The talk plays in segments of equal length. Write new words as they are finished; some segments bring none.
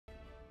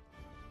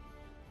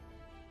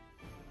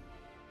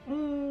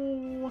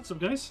What's up,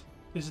 guys?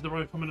 This is the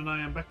Rifleman, and I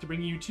am back to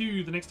bring you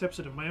to the next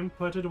episode of my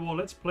Empire Total War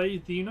Let's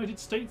Play the United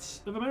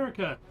States of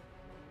America.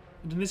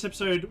 And in this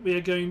episode, we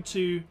are going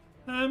to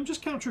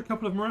just capture a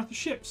couple of Maratha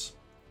ships.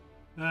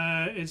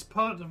 It's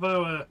part of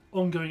our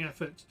ongoing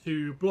effort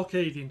to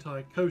blockade the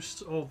entire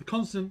coast of the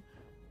continent.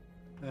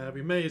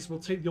 We may as well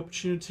take the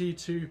opportunity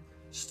to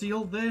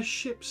steal their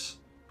ships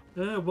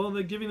while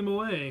they're giving them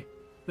away.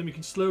 Then we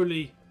can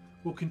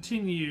we'll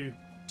continue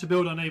to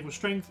build our naval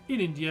strength in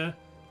India,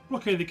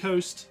 blockade the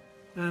coast,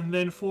 and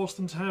then force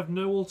them to have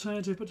no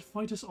alternative but to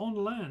fight us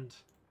on land.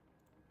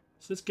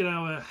 So let's get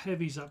our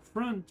heavies up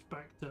front,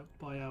 backed up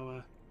by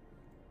our...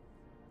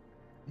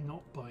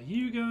 not by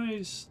you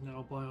guys,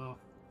 now by our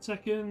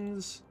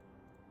seconds.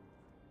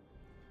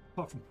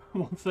 Apart from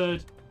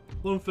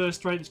one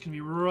first rate that's going to be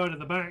right at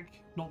the back.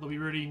 Not that we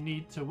really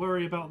need to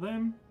worry about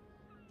them.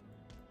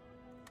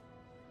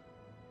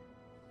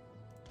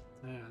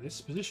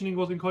 This positioning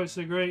wasn't quite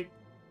so great.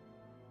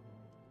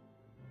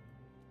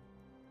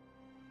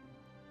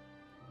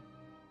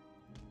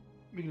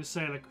 We're going to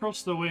sail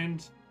across the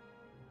wind.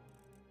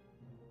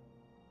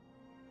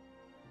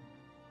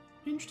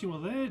 Interesting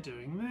what they're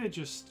doing. They're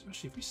just...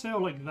 actually, if we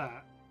sail like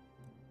that...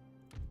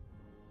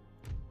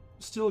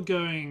 Still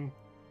getting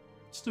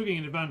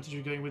an advantage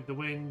of going with the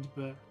wind,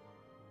 but...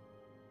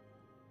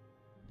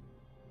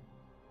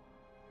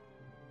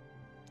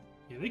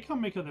 yeah, they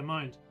can't make up their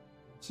mind.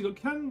 So you've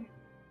got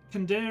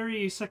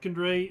Kandari second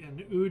rate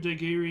and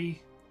Udagiri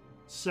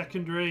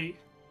second rate.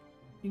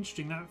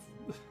 Interesting, that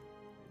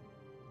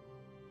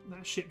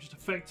ship just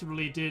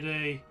effectively did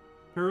a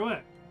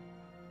pirouette.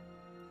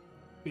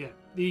 But yeah,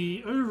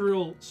 the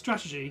overall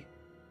strategy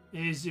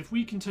is if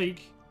we can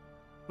take,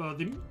 well,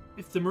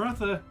 as the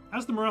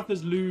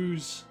Marathas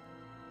lose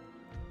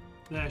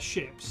their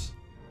ships,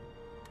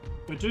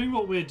 we're doing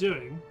what we're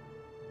doing.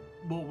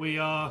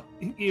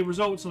 It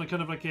results in a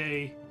kind of like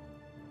a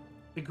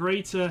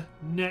greater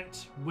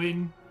net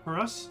win for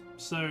us.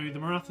 So the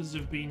Marathas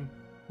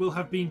will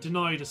have been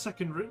denied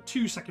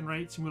two second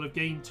rates and will have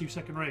gained 2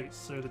 second rates.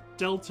 So the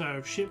delta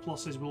of ship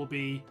losses will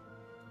be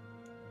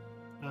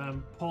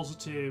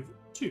 +2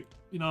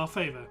 in our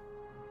favour.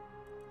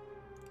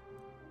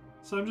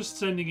 So I'm just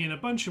sending in a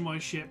bunch of my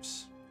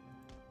ships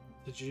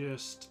to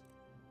just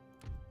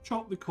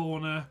chop the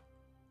corner,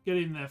 get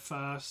in there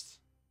fast,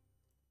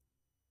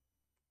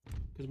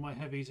 because my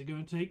heavies are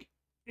going to take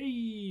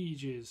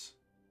ages.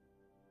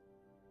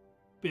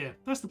 But yeah,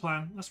 that's the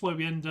plan. That's why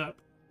we end up...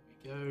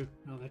 there we go.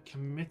 Now they're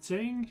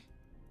committing.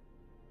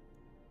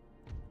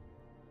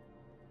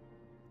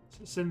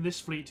 So send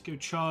this fleet to go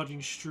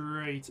charging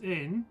straight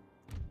in,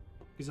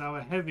 because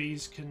our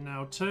heavies can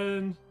now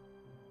turn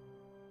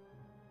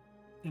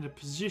in a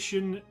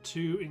position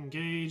to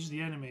engage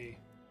the enemy.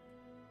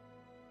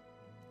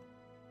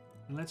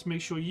 And let's make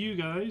sure you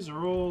guys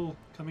are all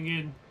coming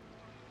in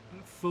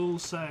at full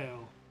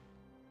sail.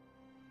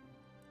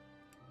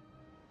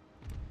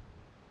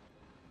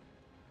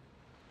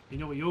 You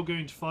know what you're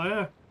going to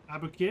fire,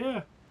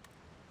 Abukir?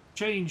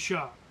 Chain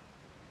shot.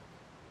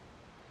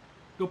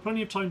 Got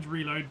plenty of time to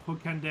reload before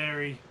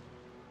Kandari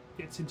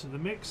gets into the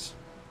mix.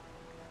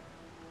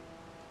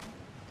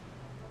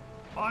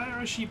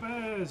 Fire, she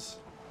bears!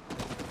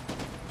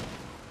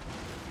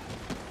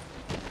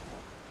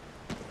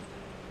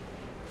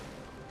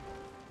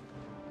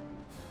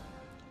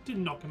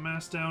 Didn't knock a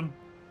mast down.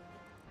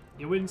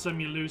 You win some,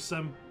 you lose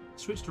some.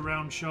 Switch to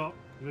round shot.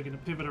 We're going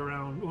to pivot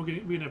around, or we're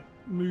going to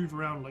move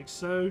around like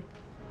so.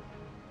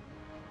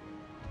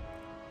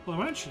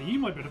 Well, actually, you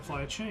might be able to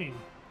fly a chain.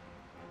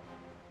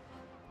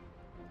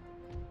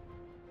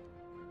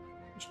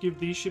 Just give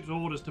these ships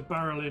orders to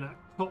barrel in at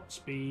top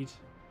speed.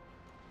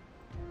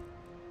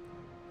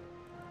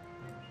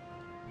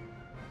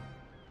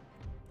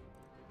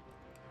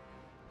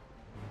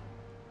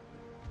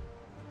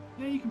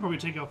 Yeah, you can probably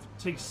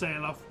take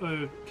sail off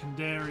of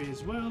Kandari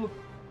as well.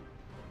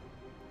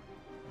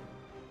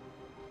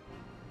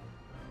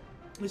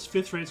 This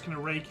 5th rate's going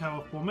to rake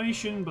our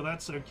formation, but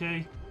that's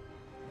okay.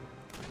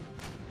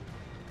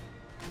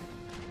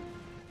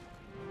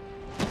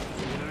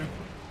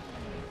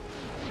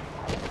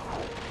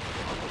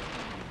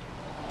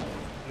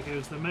 There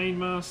goes the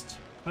mainmast.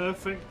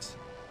 Perfect.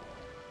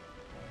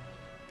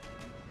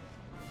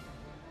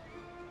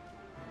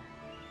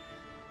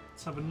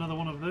 Let's have another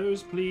one of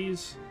those,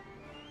 please.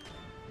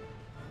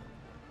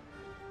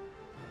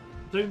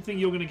 Don't think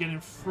you're going to get in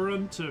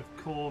front of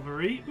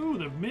Corvery. Ooh,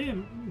 the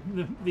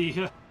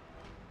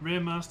rear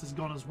mast has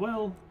gone as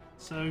well.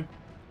 So,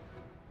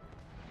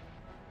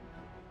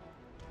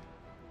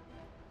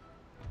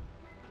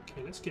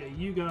 okay, let's get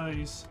you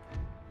guys.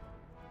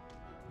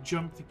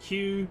 Jump the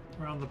queue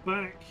around the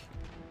back.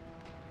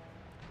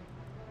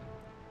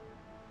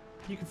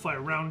 You can fire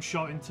a round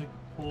shot into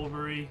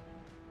Corvery.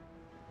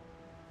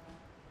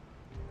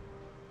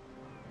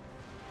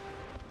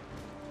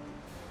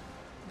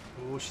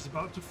 Oh, she's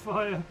about to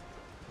fire.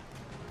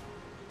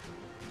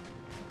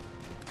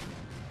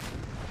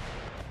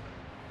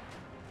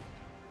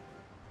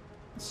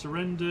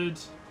 Surrendered.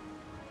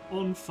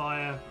 On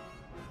fire.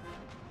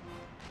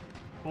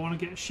 I want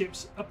to get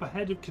ships up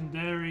ahead of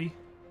Kandari.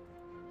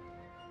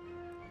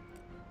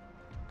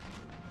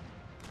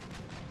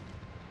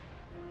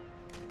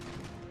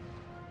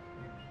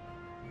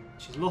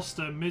 She's lost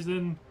her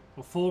mizzen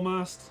or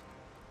foremast.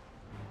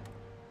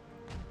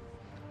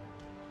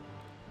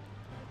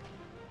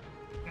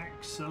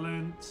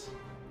 Excellent.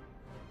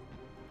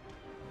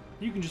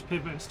 You can just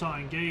pivot and start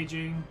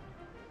engaging.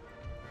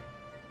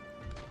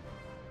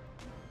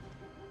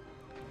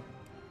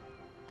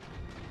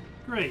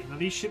 Great, now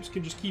these ships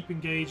can just keep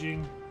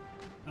engaging.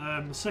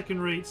 The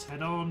second rates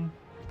head on.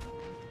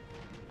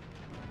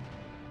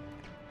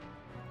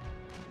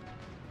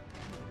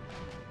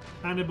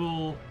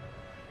 Hannibal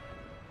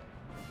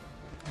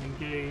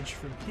engage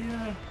from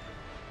here.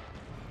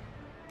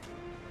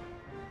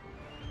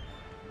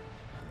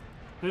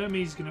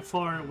 Hermes is going to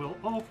fire at will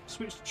off,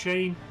 switch to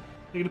chain.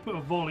 They're going to put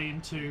a volley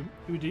into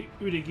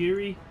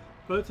Udagiri.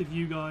 Both of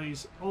you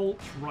guys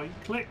alt right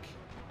click.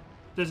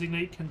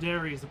 Designate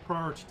Kandari as the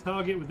priority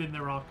target within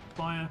their arc of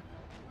fire.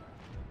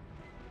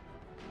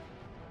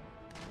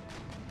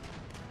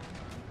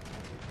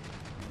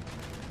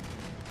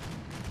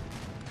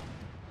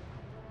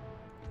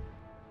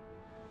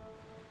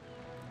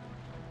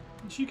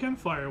 You can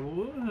fire.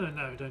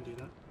 No, don't do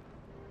that.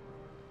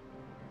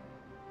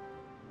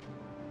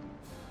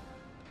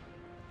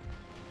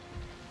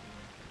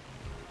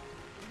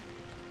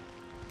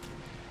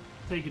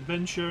 Take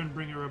adventure and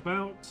bring her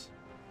about.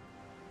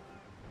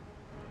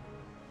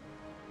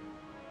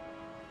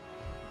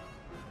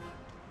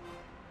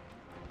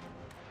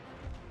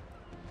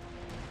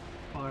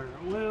 Fire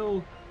at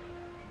will.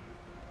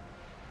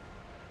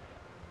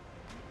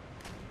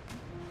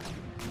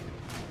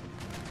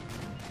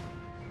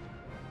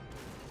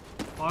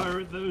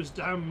 Fire at those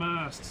damn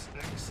masts.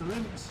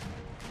 Excellent.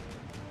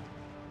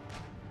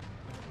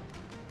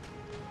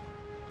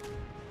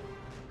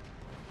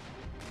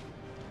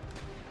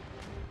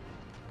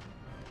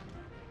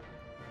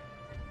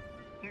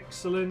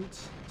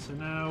 Excellent. So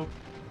now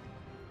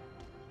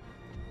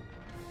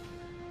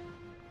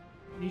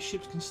these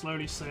ships can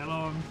slowly sail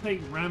on.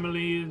 Take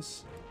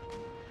Ramilliers.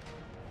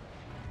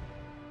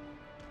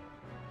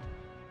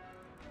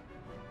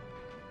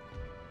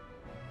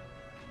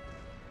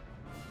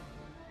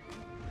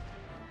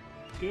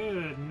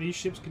 Good, and these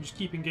ships can just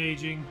keep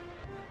engaging.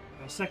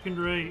 Second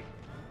rate.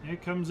 Here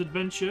comes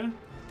adventure.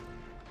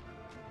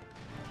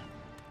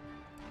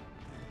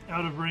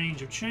 Out of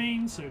range of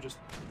chain, so just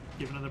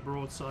give another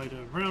broadside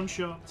of round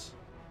shots.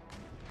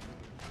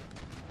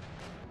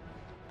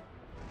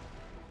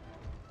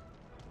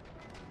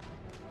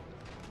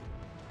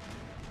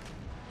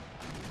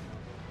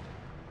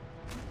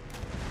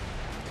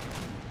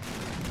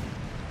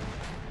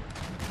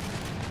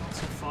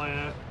 Lots of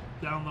fire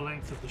down the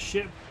length of the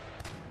ship.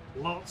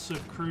 Lots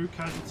of crew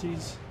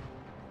casualties.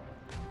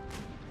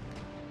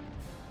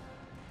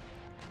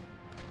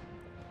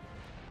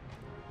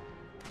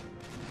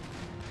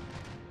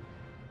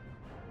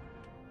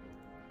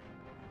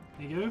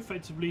 There you go,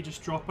 effectively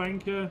just drop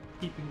anchor,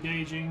 keep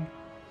engaging.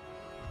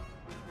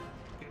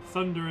 Get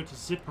Thunderer to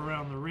zip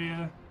around the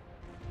rear.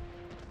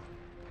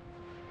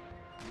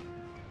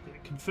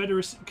 Get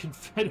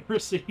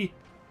Confederacy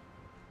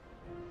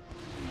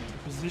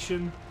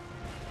position.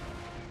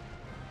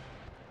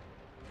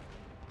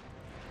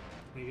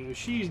 There you go,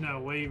 she's now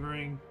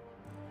wavering.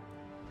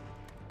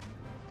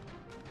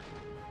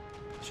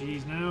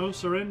 She's now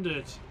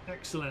surrendered.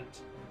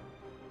 Excellent.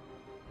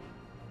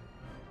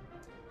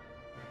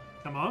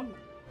 Come on.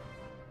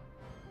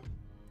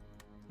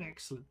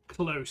 Excellent.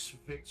 Close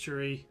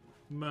victory.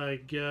 My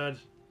god.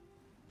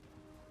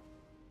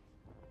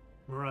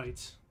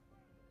 Right.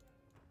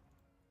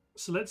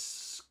 So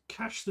let's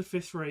cash the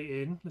 5th rate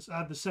in. Let's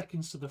add the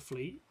seconds to the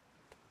fleet.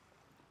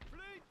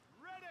 Fleet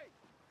ready.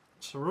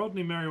 So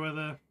Rodney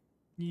Merriweather,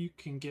 you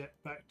can get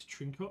back to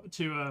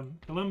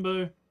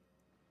Colombo.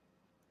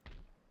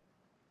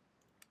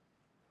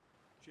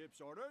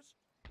 Ship's orders.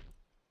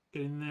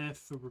 Get in there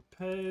for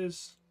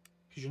repairs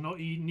because you're not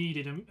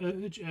needed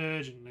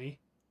urgently.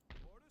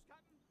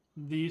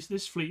 Orders,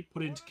 This fleet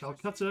put into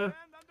Calcutta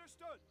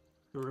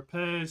for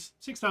repairs.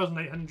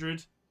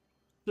 6,800.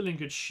 Still in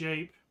good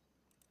shape.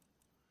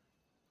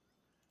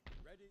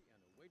 ready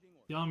and awaiting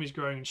orders. The army's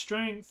growing in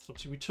strength.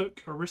 Obviously, we took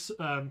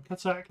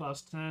Katak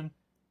last turn.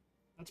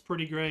 That's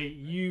pretty great.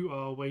 You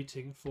are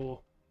waiting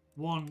for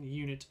 1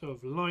 unit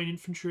of line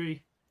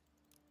infantry.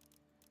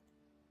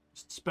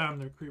 Just spam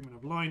the recruitment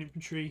of line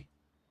infantry.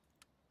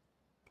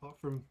 Apart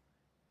from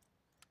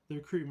the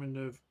recruitment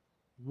of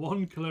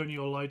 1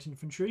 colonial light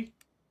infantry.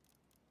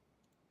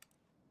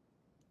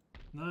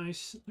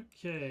 Nice.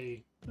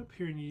 Okay. Up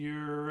here in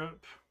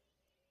Europe.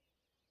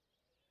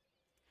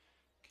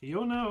 Okay,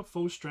 you're now at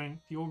full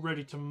strength. You're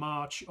ready to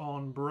march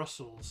on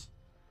Brussels.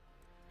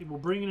 It will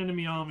bring an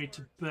enemy army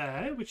to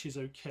bear, which is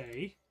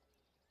okay.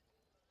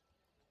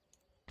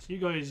 So you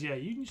guys, yeah,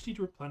 you just need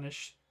to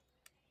replenish.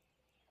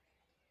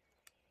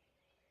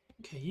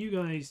 Okay, you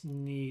guys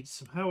need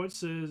some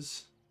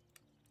howitzers.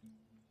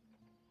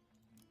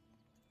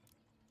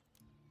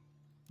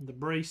 The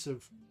brace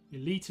of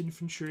elite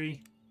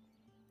infantry.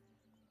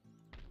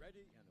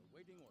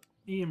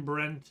 Ian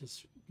Brent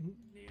is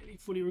nearly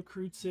fully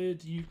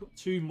recruited. You've got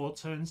 2 more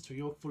turns till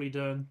you're fully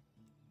done.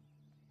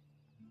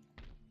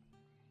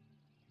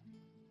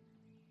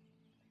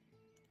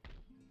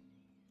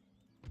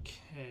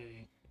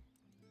 Okay.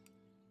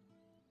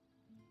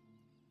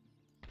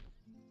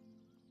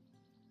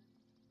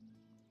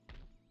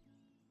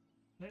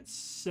 Let's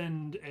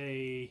send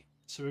a...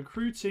 So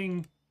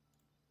recruiting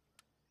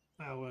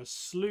our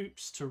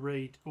sloops to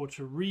raid or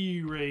to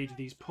re-raid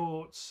these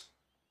ports.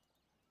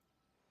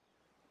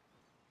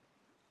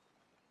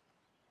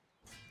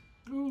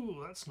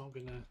 Ooh, that's not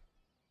gonna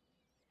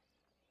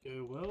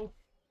go well.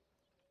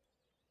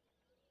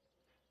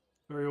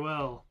 Very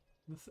well.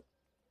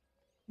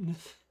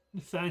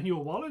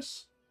 Nathaniel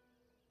Wallace?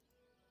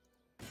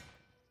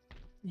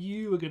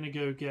 You are gonna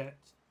go get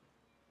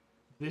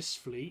this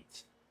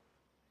fleet.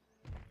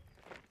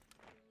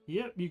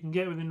 Yep, you can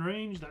get within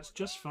range, that's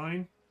just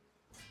fine.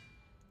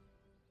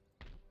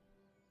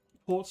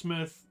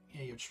 Portsmouth,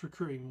 yeah, you're just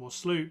recruiting more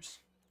sloops.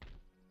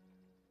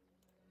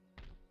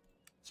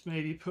 Let's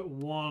maybe put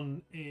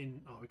 1 in...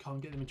 Oh, we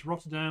can't get them into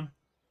Rotterdam.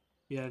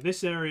 Yeah,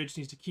 this area just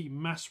needs to keep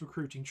mass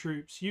recruiting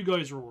troops. You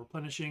guys are all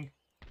replenishing.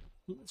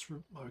 Oh,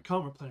 we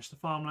can't replenish the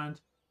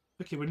farmland.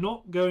 Okay, we're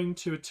not going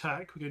to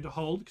attack. We're going to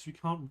hold because we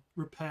can't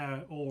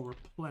repair or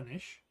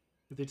replenish.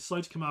 If they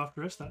decide to come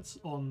after us, that's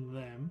on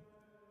them.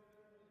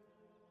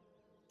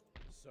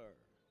 Sir.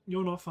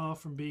 You're not far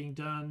from being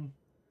done.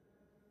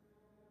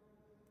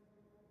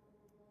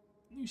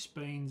 New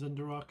Spain's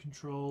under our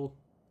control.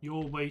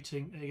 You're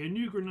waiting. There you go.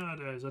 New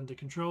Granada is under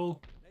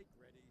control. Make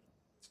ready.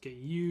 Let's get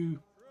you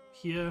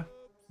here.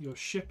 Your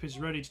ship is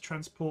ready to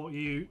transport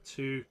you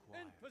to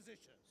In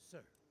position,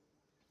 sir.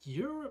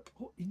 Europe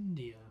or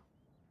India?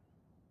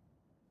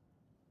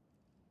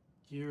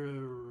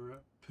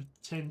 Europe,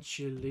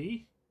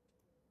 potentially.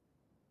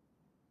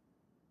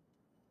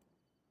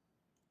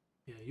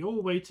 Yeah,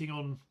 you're waiting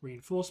on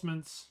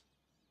reinforcements.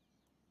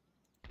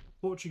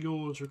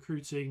 Portugal's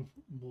recruiting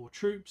more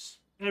troops.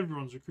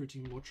 Everyone's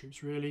recruiting more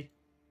troops, really.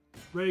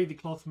 Raid the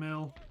cloth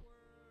mill.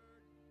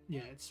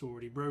 Yeah, it's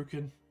already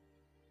broken.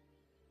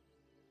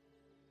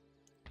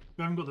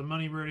 We haven't got the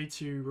money ready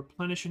to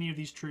replenish any of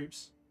these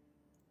troops.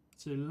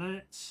 So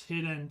let's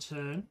hit end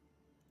turn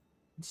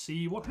and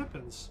see what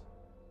happens.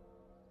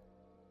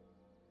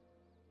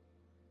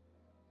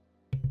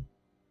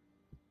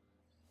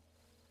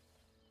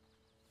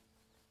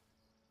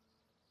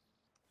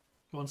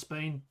 Go on,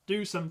 Spain.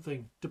 Do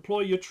something.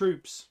 Deploy your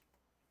troops.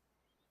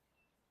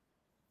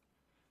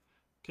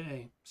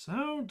 Okay, so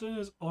how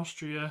does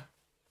Austria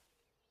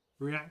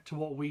react to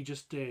what we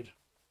just did?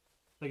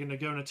 They're going to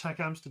go and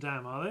attack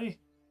Amsterdam, are they?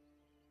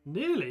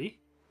 Nearly?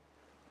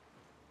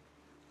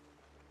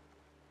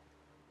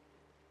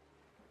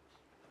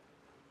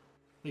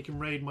 They can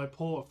raid my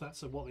port if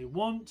that's what they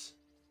want.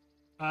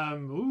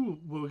 Ooh,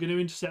 we're going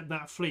to intercept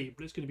that fleet,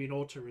 but it's going to be an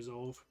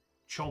auto-resolve.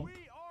 Chomp. We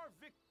are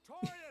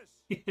victorious.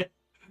 Yeah.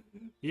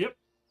 Yep,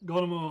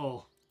 got them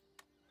all.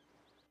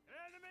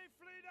 Enemy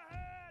fleet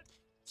ahead.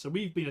 So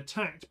we've been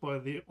attacked by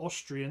the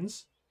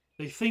Austrians.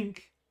 They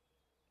think...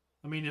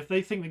 I mean, if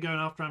they think they're going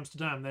after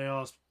Amsterdam, they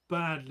are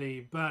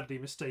badly, badly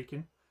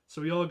mistaken.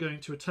 So we are going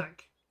to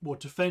attack or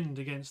defend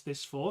against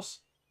this force.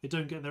 They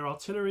don't get their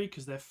artillery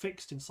because they're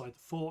fixed inside the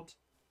fort.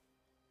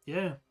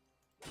 Yeah.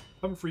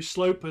 Humphrey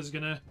Sloper's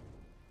going to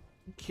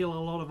kill a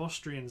lot of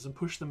Austrians and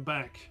push them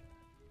back.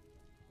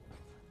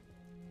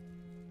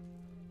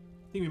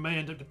 I think we may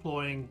end up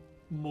deploying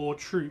more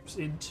troops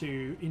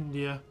into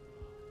India.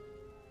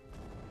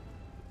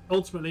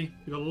 Ultimately,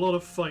 we've got a lot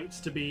of fights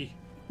to be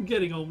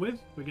getting on with.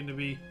 We're going to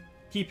be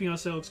keeping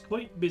ourselves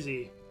quite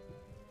busy.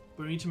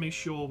 But we need to make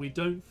sure we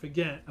don't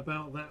forget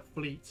about that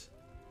fleet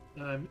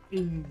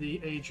in the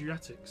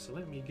Adriatic. So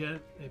let me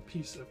get a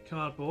piece of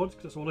cardboard,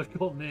 because that's all I've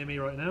got near me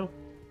right now.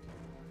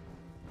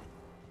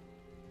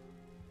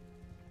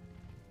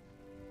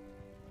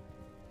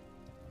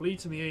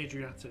 Fleet in the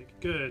Adriatic.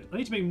 Good. I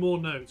need to make more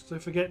notes because I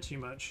forget too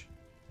much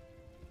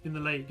in the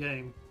late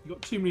game. You've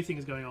got too many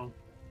things going on.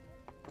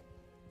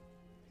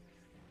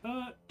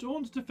 Do I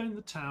want to defend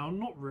the town?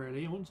 Not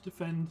really. I want to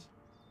defend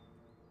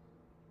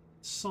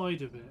the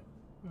side of it.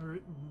 Or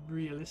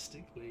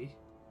realistically,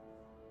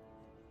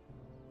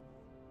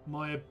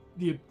 my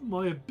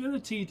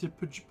ability to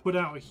put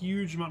out a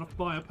huge amount of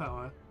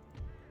firepower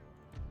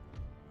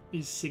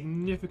is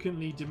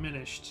significantly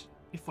diminished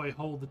if I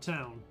hold the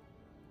town.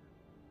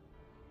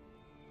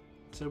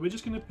 So we're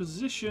just going to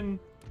position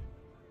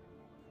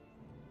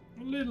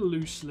a little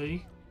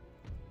loosely.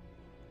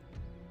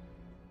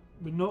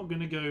 We're not going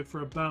to go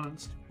for a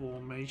balanced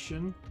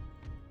formation.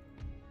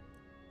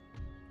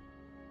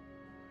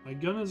 My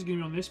gunners are going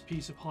to be on this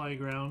piece of high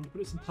ground,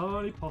 but it's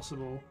entirely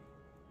possible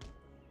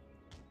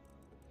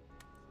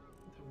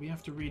that we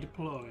have to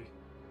redeploy.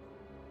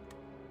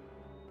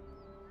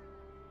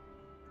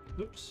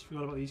 Oops,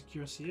 forgot about these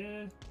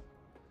cuirassiers.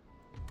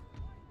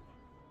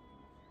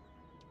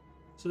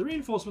 So the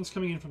reinforcements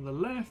coming in from the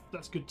left,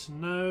 that's good to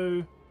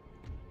know.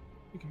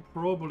 We can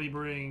probably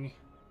bring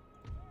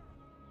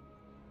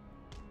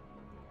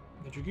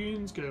The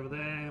dragoons go over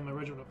there. My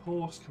regiment of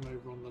horse come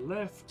over on the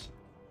left.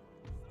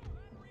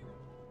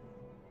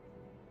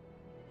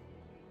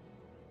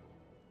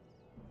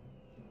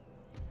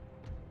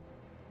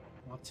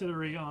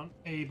 Artillery aren't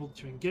able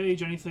to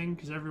engage anything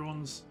because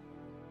everyone's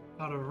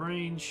out of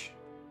range.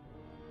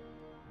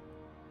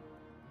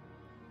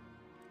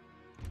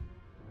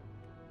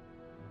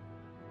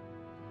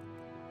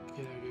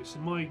 Okay, there we go. So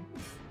my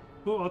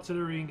foot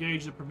artillery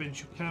engage the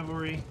provincial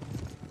cavalry.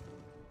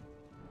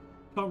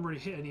 Can't really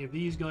hit any of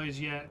these guys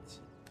yet.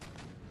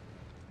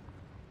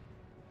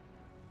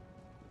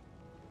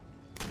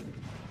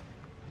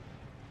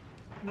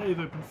 They've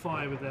opened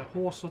fire with their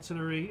horse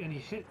artillery. Any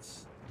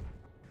hits?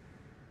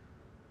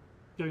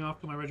 Going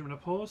after my regiment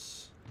of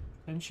horse,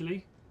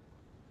 potentially.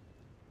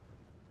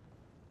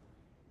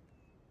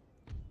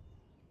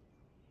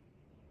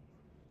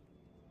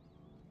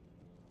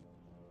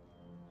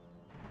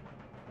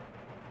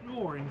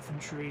 More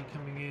infantry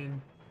coming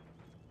in.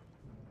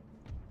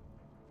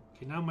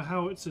 Okay, now my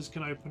howitzers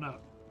can open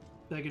up.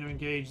 They're going to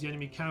engage the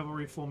enemy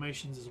cavalry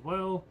formations as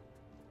well.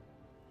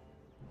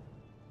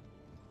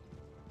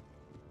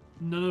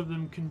 None of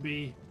them can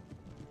be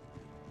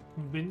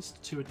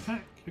convinced to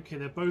attack. Okay,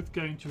 they're both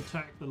going to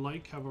attack the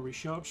light cavalry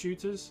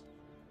sharpshooters.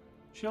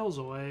 Shells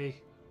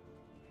away.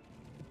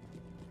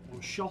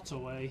 Or shot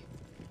away.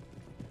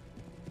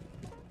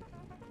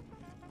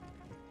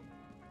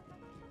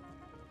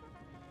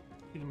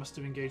 I think they must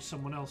have engaged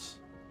someone else.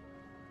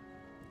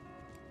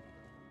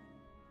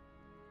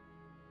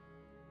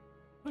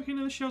 Okay,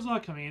 now the shells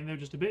are coming in. They're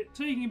just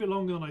taking a bit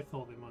longer than I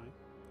thought they might.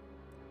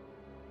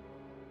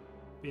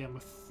 But yeah, my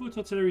foot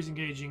artillery is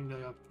engaging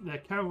their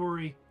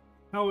cavalry.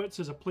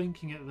 Howitzers are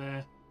plinking at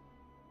their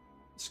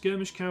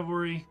skirmish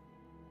cavalry.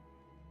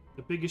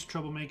 The biggest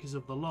troublemakers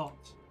of the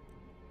lot.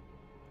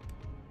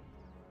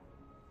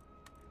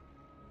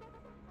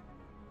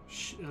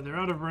 They're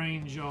out of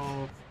range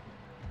of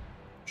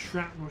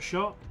shrapnel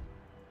shot.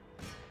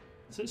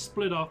 So it's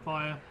split our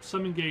fire.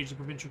 Some engage the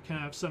provincial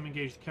cav, some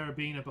engage the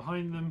carabiner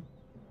behind them.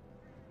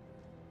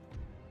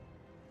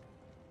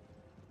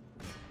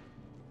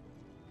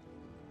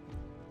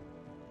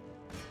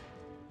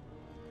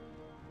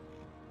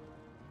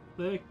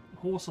 Their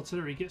horse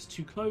artillery gets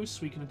too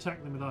close, we can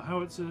attack them with our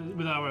howitzer,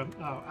 with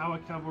our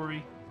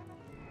cavalry.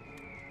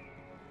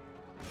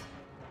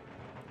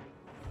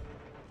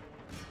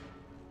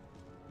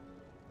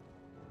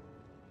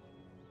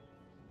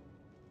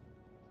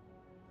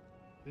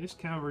 This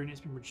cavalry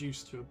unit's been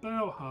reduced to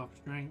about half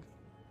strength.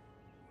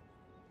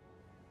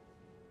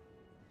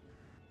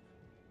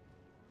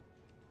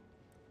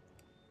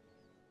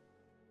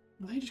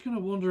 Are they just going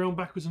to wander around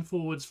backwards and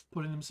forwards,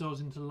 putting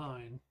themselves into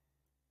line?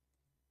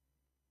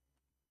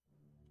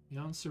 The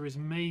answer is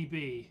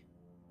maybe.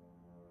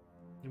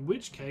 In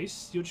which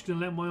case, you're just going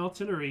to let my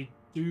artillery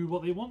do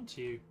what they want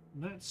to you.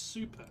 And that's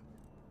super.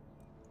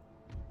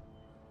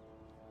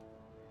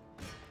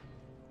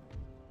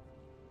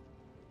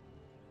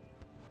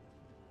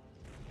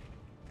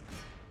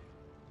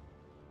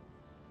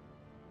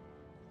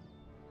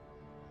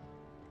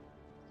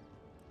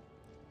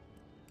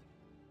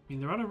 I mean,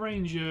 they're out of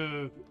range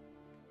of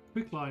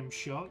quicklime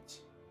shot.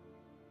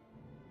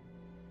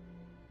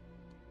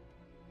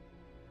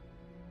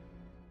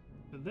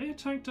 But they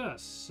attacked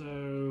us,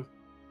 so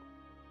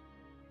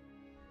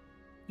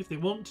if they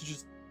want to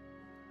just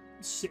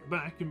sit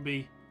back and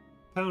be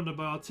pounded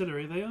by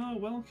artillery, they are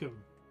welcome.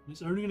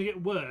 It's only going to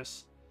get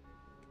worse.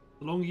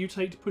 The longer you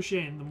take to push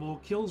in, the more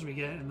kills we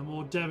get and the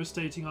more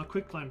devastating our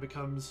quicklime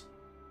becomes.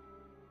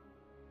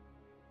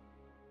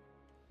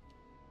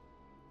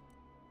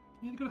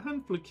 Yeah, they've got a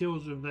handful of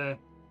kills with their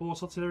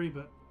horse artillery,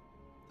 but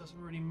it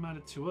doesn't really matter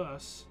to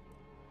us.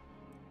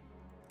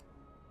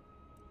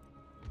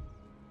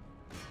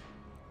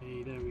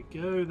 Okay, there we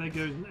go. There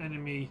goes an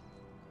enemy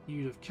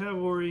unit of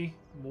cavalry.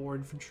 More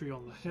infantry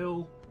on the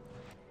hill.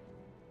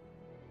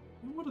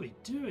 What are they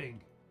doing?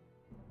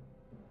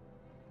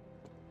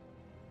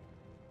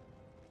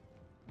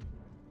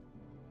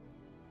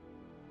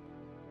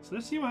 So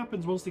let's see what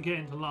happens once they get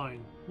into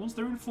line. Once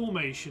they're in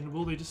formation,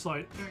 will they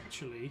decide,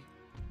 actually...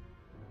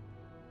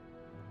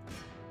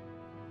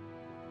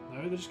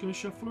 No, they're just going to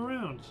shuffle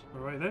around.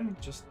 Alright then,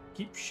 just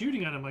keep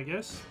shooting at them, I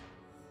guess.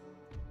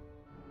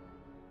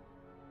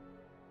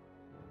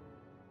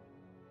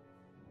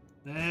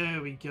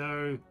 There we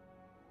go.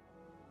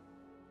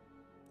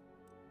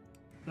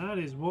 That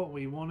is what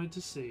we wanted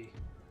to see.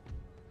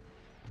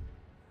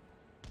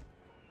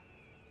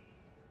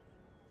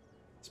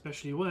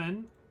 Especially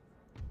when...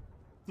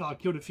 Oh, I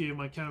killed a few of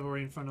my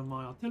cavalry in front of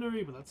my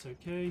artillery, but that's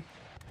okay.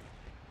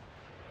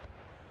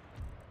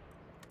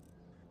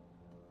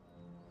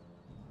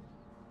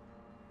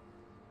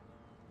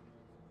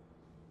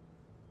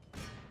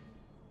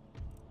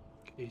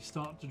 Okay,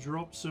 start to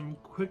drop some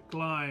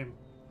quicklime.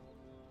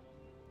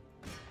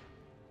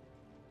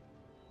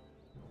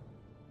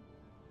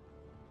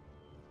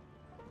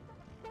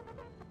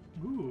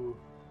 Ooh,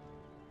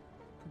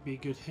 could be a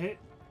good hit.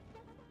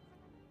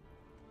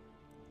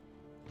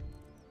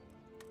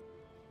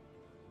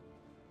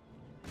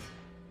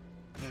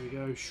 There we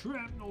go,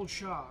 shrapnel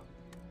shot.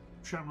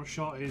 shrapnel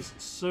shot is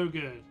so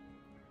good.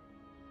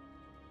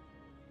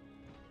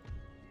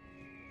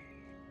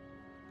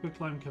 Quick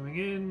climb coming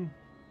in.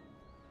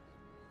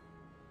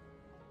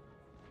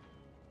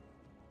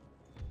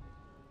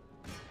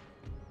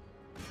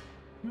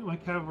 Move my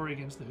cavalry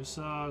against the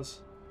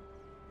hussars.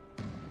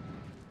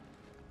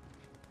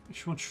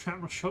 Which one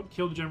shrapnel shot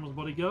killed the general's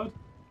bodyguard?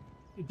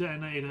 It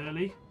detonated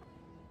early.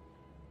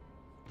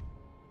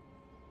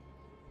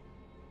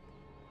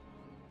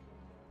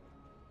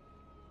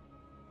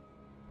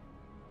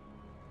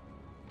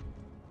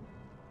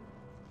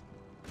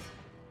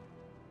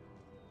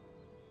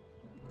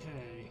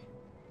 Okay.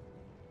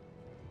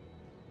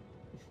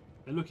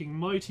 They're looking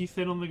mighty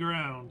thin on the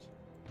ground.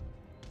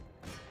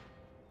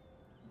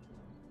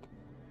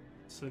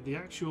 So the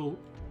actual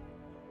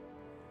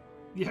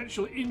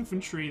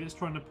infantry that's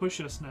trying to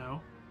push us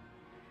now.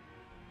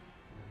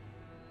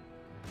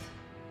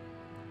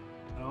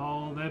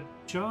 Oh, they're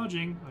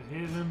charging. I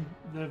hear them.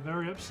 They're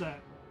very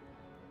upset.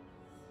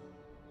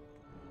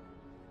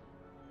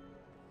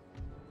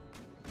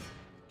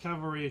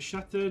 Cavalry is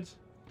shattered.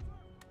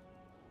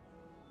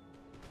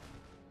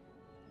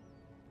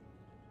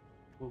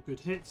 All good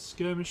hits.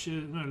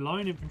 Skirmishers. No,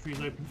 line infantry is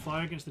open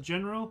fire against the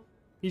general.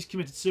 He's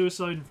committed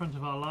suicide in front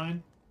of our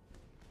line.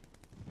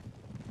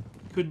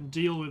 Couldn't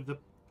deal with the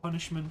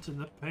punishment and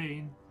the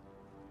pain.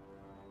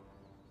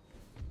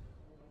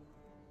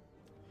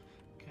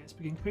 Okay, let's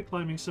begin quick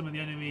climbing some of the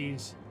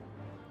enemies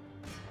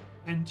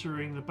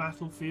entering the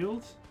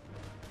battlefield.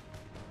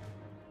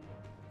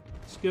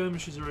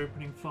 Skirmishers are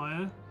opening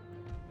fire.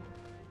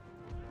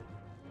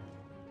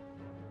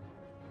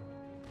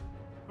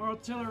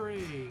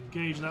 Artillery!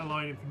 Engage that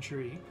line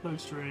infantry.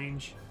 Close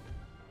range.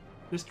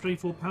 This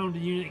 24-pounder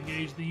unit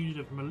engaged the unit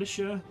of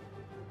militia.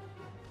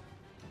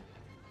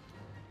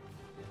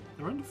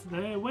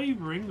 They're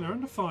wavering, they're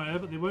under fire,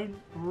 but they won't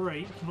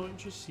break, not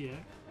just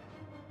yet.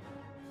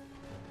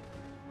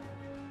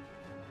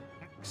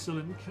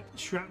 Excellent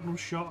shrapnel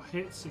shot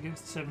hits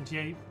against the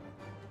 78th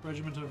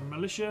Regiment of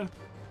Militia.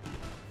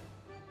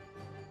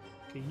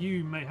 Okay,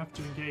 you may have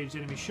to engage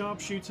enemy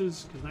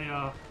sharpshooters, because they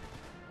are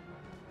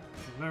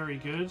very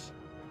good.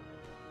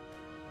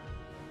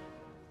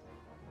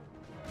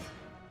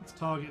 Let's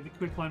target the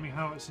quick climbing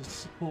howitzers to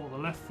support the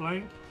left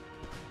flank.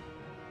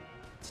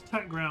 Let's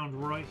attack ground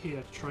right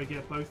here to try to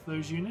get both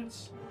those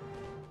units.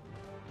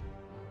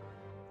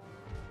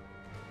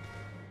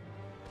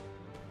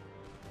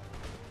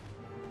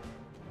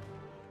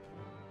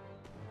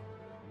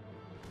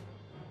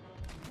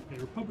 Okay,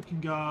 Republican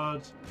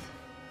Guard.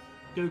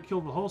 Go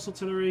kill the horse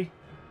artillery.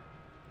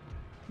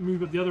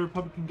 Move up the other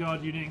Republican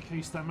Guard unit in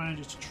case that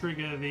manages to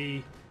trigger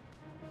the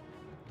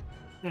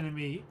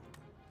enemy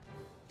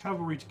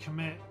cavalry to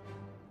commit.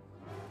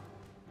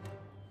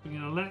 We're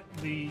going to let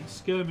the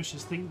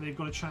skirmishers think they've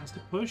got a chance to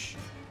push.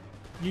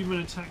 You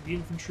can attack the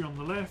infantry on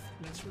the left.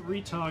 Let's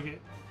retarget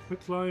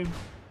quick climb.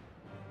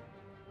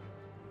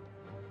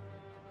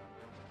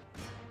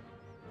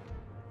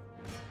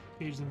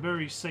 Engage them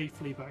very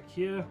safely back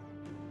here.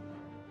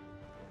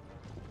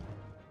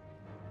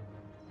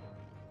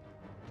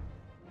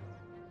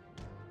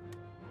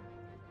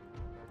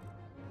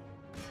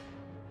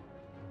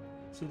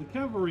 So the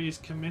cavalry is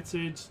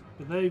committed,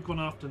 but they've gone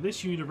after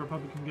this unit of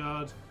Republican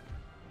Guard.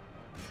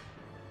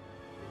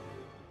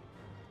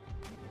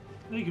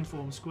 They can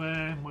form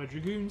square, my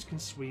dragoons can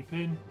sweep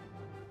in.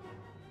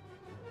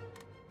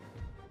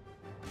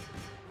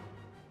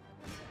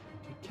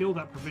 Okay, kill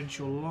that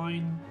provincial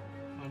line.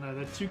 Oh no,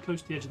 they're too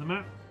close to the edge of the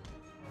map.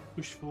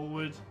 Push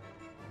forward.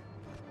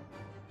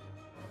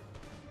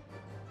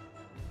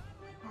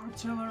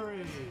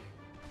 Artillery!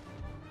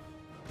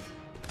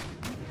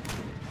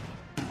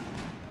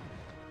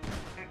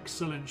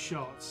 Excellent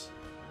shots.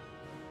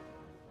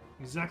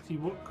 Exactly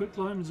what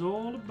quicklime is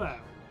all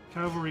about.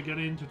 Cavalry get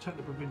in to attack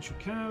the provincial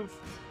cav.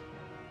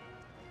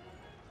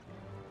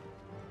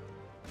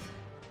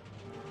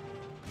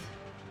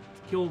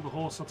 Kill the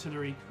horse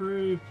artillery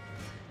crew.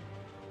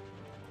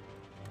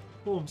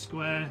 Form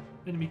square.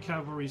 Enemy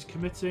cavalry is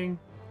committing.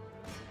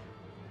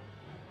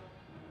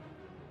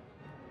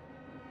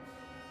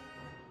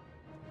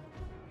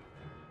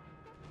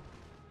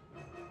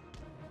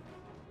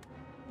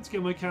 Let's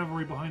get my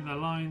cavalry behind their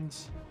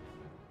lines.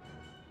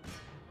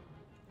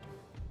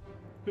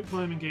 Quick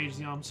climb, engage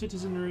the armed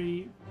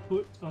citizenry.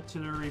 Put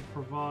artillery,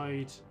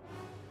 provide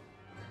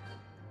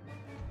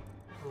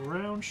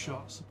round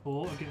shot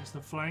support against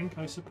the flank,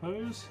 I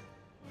suppose.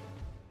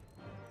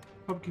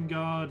 Republican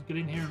Guard, get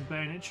in here and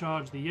bayonet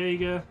charge the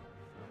Jaeger.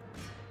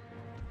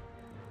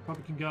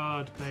 Republican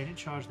Guard, bayonet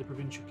charge the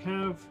provincial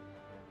cav.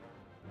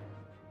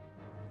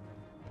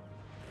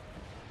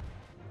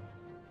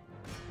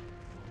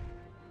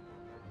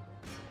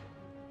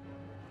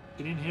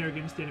 Get in here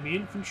against the enemy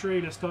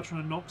infantry. Let's start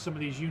trying to knock some of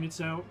these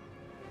units out.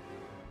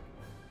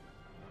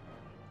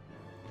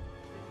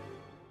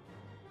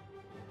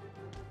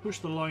 Push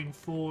the line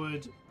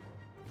forward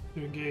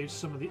to engage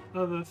some of the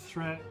other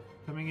threat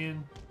coming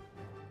in.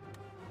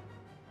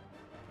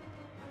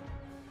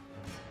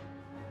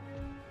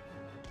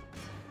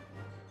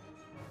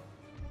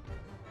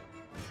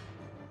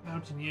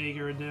 Mountain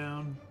Jaeger are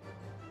down.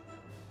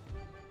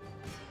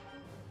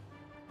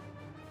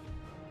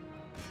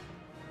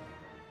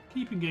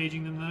 Keep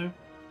engaging them though.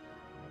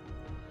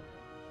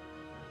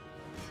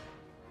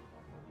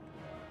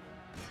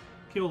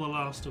 Kill the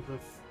last of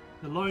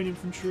the line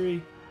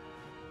infantry.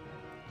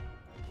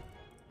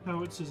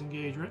 Howitzers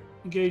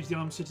engage the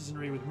armed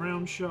citizenry with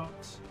round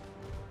shots.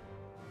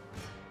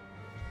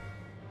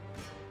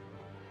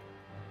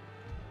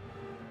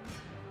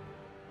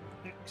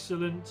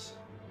 Excellent.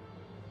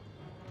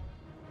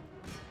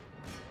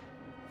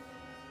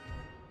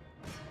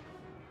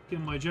 Get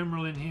my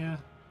general in here.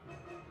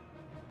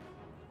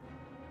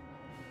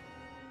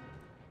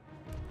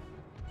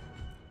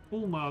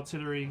 All my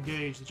artillery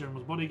engage the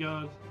general's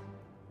bodyguard.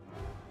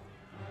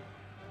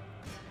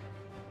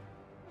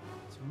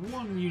 So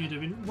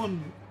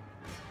one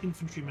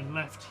infantryman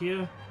left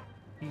here.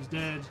 He's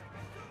dead.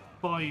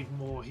 5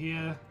 more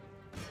here.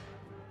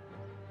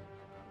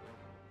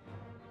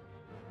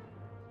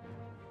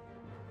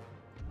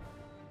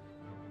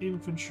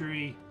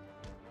 Infantry,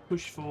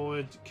 push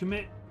forward,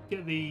 commit,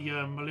 get the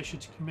militia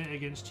to commit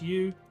against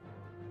you.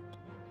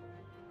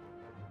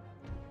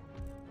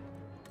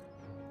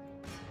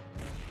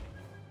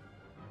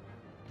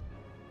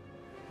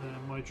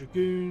 My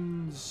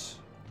dragoons,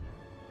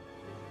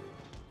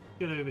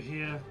 get over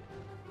here.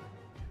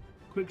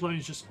 Quicklime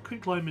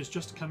is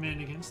just come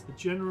in against the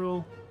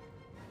general.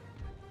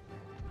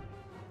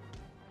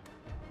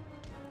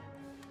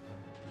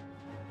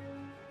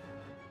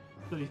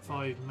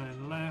 "35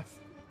 men left.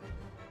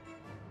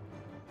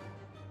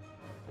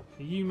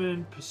 You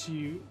men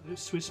pursue the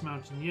Swiss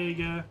Mountain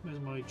Jaeger. There's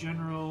my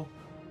general.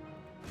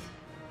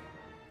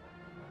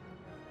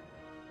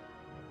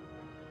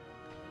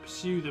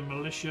 Pursue the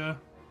militia.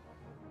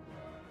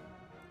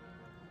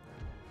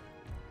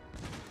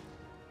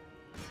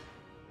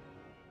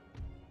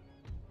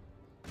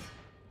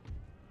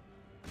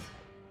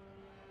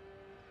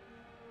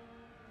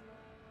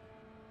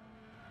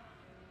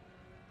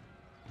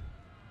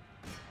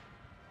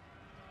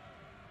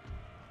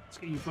 Let's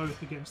get you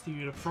both against the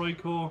unit of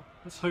Freikorps.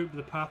 Let's hope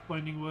the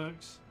pathfinding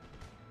works.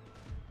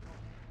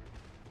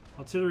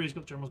 Artillery's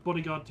got General's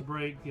bodyguard to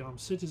break. The armed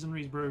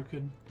citizenry's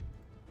broken.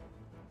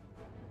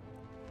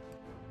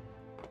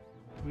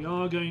 We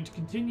are going to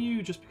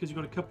continue just because we've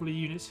got a couple of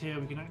units here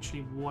we can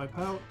actually wipe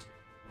out.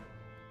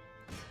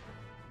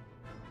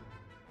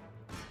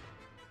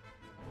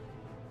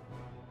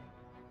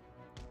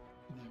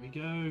 There we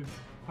go.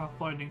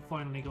 Pathfinding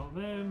finally got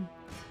them.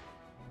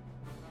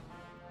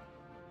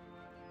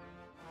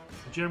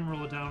 The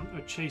general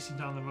are chasing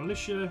down the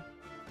militia.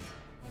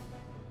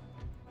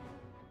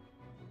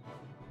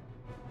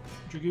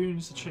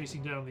 Dragoons are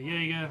chasing down the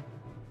Jaeger.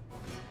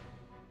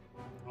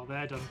 Well,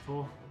 they're done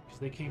for because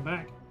they came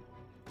back.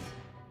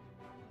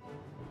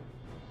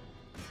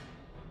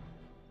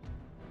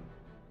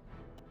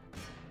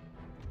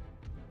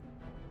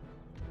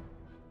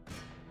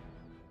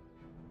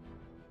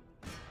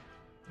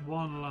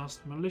 One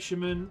last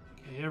militiaman.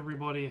 Okay,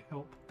 everybody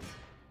help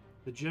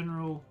the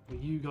general. Or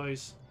you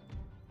guys.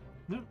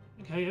 No,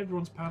 okay,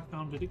 everyone's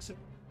pathfounded except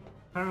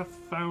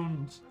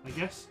pathfound, I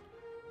guess,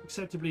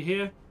 acceptably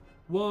here.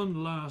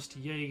 One last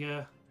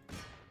Jaeger,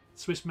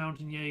 Swiss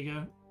Mountain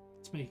Jaeger.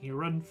 It's making a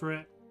run for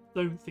it.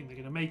 Don't think they're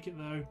going to make it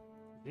though.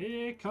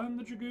 Here come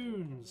the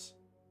dragoons.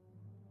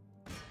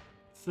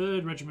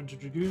 3rd Regiment of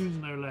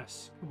Dragoons, no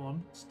less. Come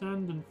on,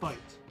 stand and fight.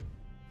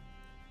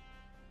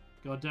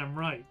 Goddamn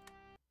right.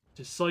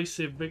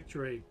 Decisive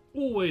victory.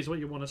 Always what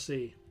you want to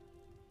see.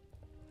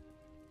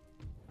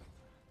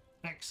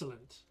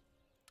 Excellent.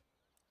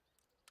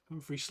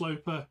 Humphrey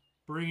Sloper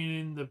bringing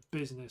in the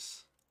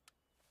business.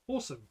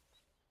 Awesome.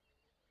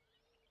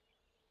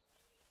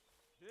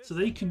 So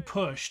they can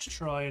push to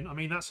try and... I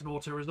mean, that's an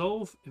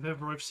auto-resolve, if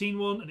ever I've seen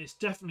one, and it's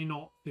definitely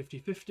not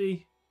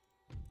 50-50.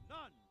 None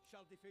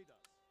shall defeat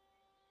us.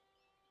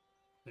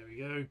 There we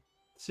go.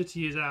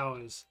 City is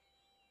ours.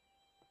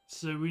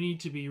 So we need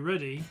to be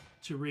ready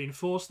to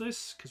reinforce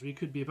this, because we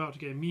could be about to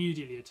get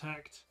immediately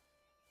attacked.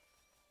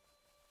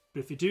 But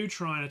if they do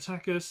try and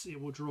attack us,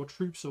 it will draw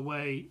troops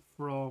away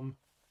from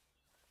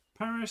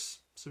Paris,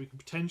 so we can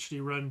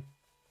potentially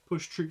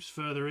push troops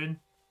further in.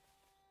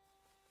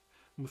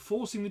 And we're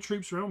forcing the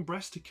troops around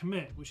Brest to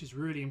commit, which is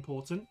really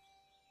important.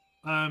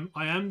 I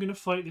am going to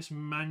fight this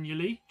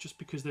manually, just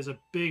because there's a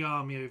big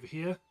army over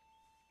here.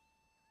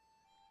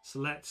 So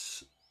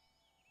let's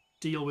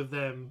deal with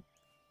them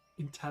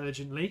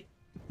intelligently.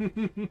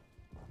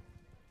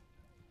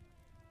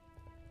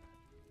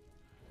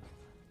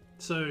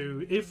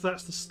 So if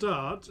that's the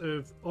start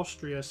of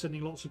Austria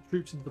sending lots of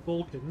troops into the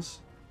Balkans,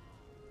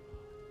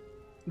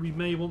 we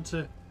may want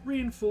to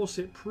reinforce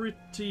it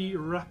pretty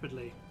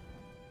rapidly.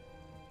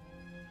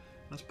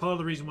 That's part of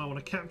the reason why I want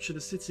to capture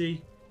the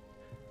city,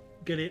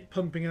 get it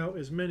pumping out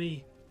as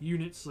many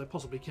units as I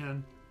possibly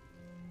can,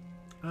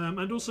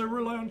 and also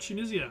rely on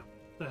Tunisia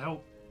to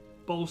help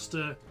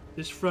bolster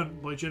this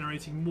front by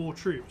generating more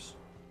troops.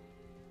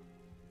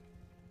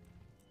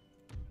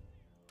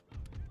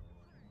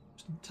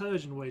 Just an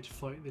intelligent way to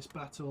fight this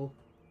battle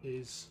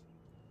is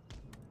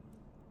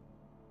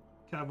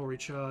Cavalry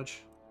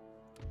charge.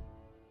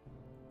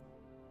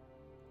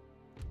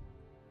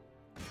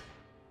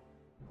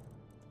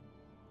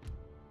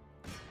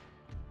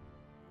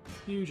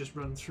 You just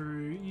run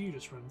through, you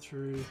just run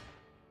through.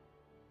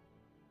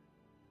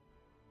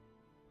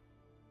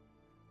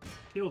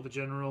 Kill the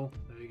general.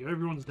 There you go,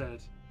 everyone's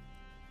dead.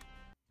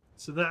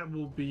 So that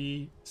will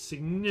be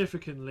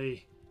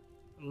significantly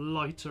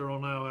lighter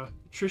on our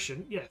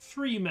attrition. Yeah,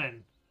 3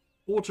 men.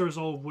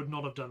 Auto-resolve would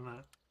not have done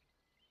that.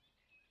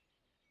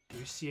 Do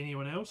you see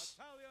anyone else?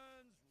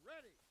 Battalions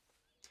ready.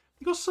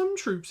 We've got some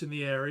troops in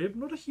the area, but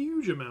not a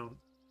huge amount.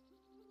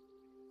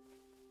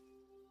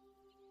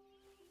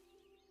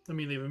 I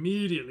mean, they've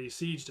immediately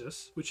sieged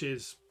us, which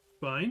is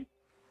fine.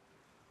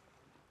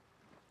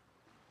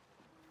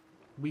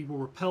 We will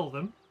repel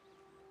them.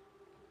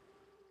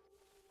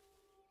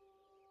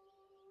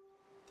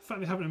 The fact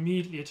they haven't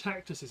immediately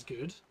attacked us is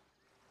good.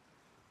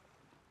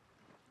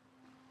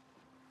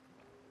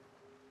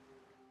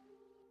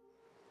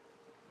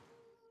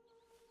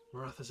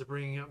 Marathas are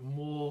bringing up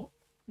more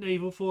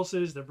naval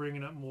forces, they're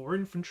bringing up more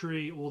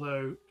infantry,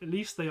 although at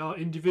least they are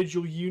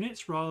individual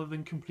units rather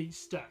than complete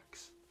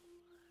stacks.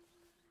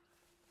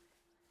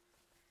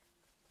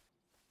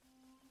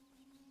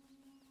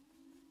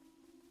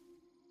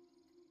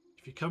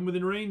 If you come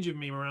within range of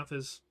me,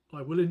 Marathas,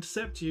 I will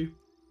intercept you,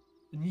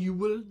 and you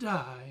will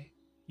die.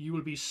 You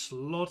will be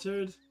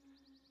slaughtered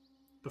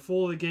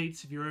before the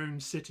gates of your own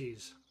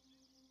cities.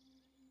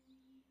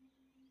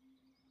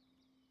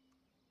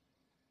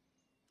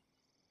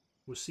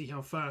 We'll see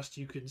how fast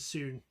you can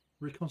soon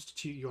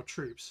reconstitute your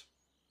troops.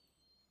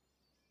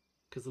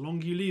 Because the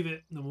longer you leave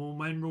it, the more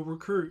men will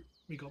recruit.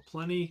 We got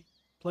plenty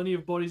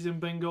of bodies in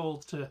Bengal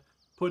to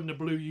put in a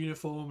blue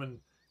uniform and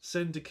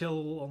send to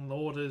kill on the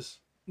orders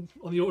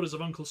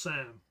of Uncle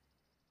Sam.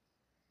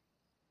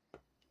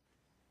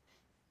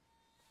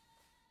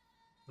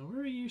 Now,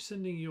 where are you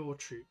sending your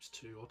troops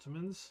to,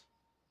 Ottomans?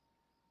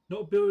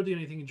 Not building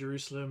anything in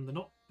Jerusalem. They're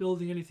not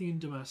building anything in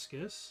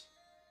Damascus.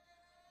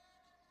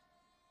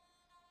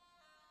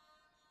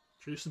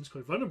 Jerusalem's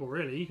quite vulnerable,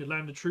 really. You could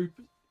land a troop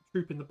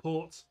in the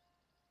port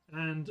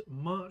and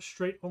march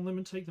straight on them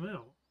and take them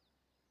out.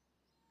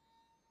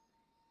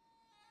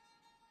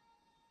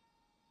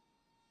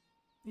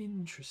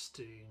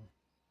 Interesting.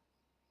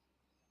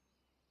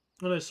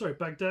 Oh no, sorry,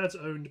 Baghdad's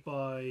owned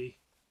by...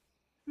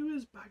 Who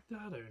is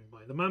Baghdad owned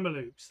by? The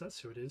Mamelukes, that's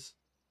who it is.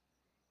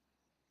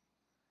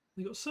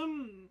 They got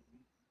some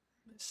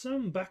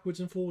backwards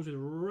and forwards with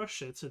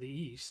Russia to the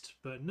east,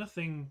 but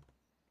nothing,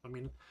 I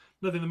mean,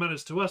 nothing that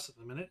matters to us at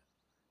the minute.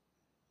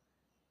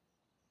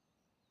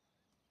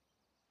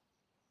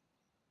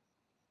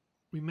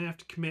 We may have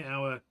to commit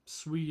our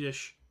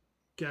Swedish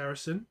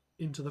garrison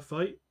into the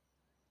fight.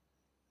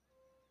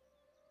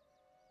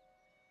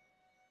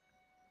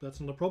 That's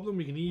not a problem,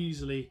 we can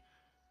easily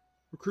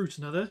recruit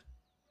another.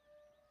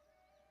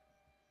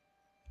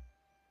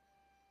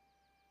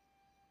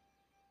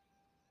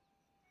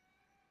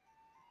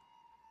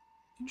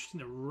 Interesting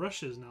that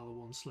Russia's now the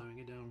one slowing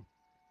it down.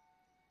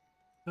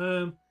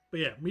 But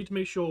yeah, we need to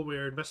make sure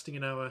we're investing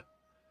in our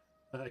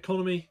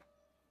economy,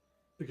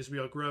 because we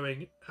are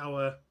growing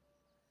our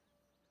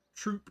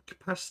troop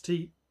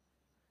capacity.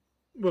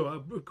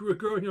 Well, we're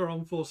growing our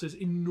armed forces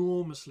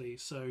enormously,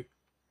 so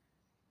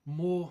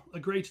a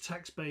greater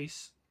tax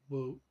base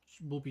will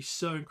be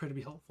so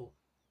incredibly helpful.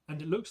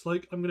 And it looks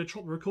like I'm going to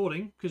drop the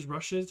recording because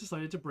Russia has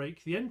decided to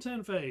break the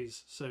end-turn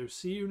phase. So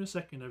see you in a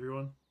second,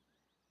 everyone.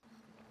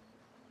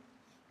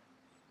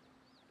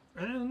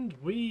 And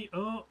we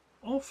are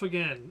off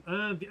again.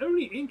 The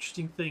only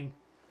interesting thing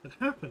that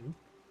happened,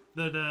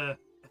 that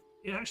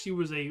it actually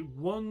was a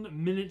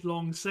 1 minute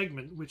long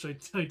segment, which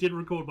I did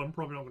record but I'm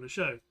probably not going to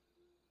show,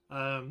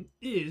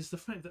 is the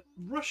fact that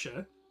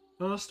Russia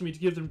asked me to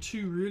give them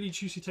 2 really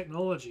juicy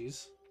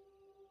technologies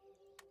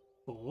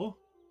for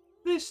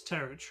this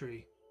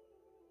territory.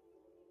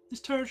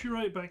 This territory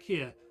right back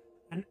here.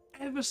 And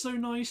ever so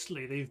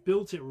nicely, they've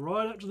built it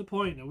right up to the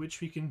point at which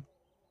we can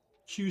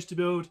choose to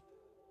build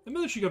a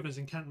military governor's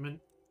encampment,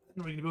 and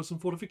we're going to build some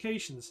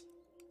fortifications.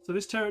 So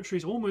this territory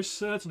is almost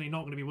certainly not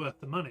going to be worth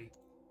the money.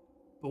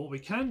 But what we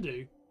can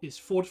do is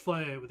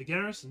fortify it with a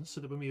garrison so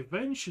that when we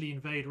eventually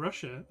invade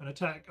Russia and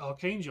attack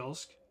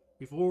Arkhangelsk,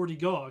 we've already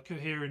got a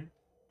coherent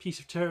piece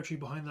of territory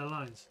behind their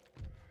lines.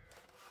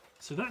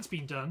 So that's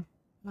been done.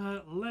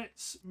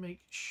 Let's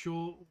make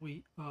sure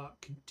we are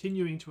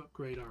continuing to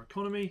upgrade our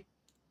economy.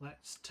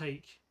 Let's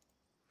take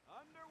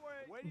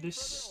this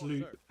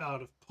sloop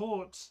out of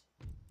port.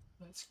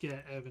 Let's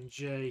get Evan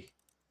J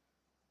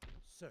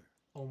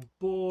on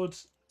board.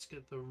 Let's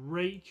get the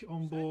rake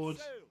on board.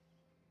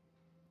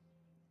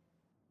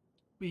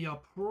 We are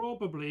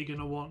probably going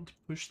to want to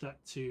push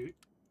that to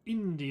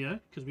India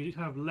because we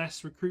have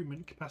less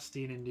recruitment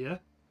capacity in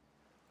India.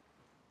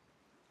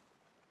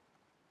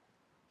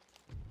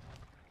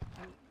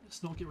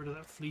 Let's not get rid of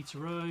that fleet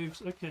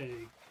arrives. Okay.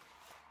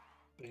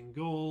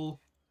 Bengal.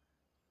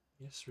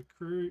 Yes,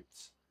 recruit.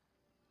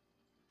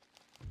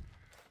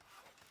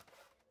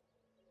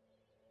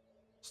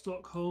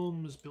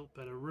 Stockholm has built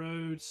better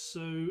roads,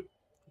 so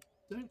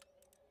I don't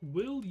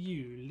Will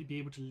you be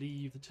able to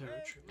leave the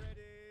territory?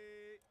 Ready.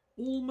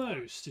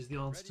 Almost is the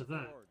answer to Ready for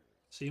that. orders.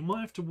 So you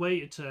might have to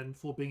wait a turn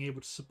before being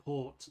able to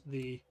support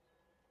the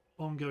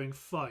ongoing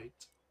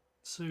fight.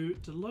 So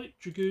do Light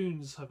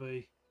Dragoons have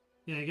a...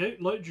 There you go.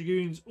 Light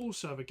Dragoons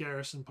also have a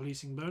garrison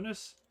policing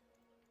bonus.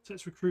 So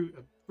let's recruit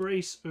a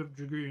brace of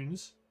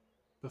Dragoons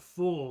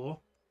before...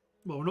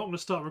 Well, we're not going to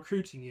start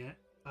recruiting yet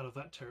out of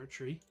that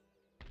territory.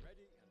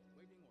 Ready and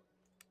waiting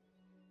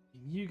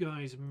order. You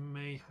guys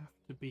may have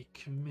to be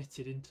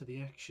committed into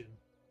the action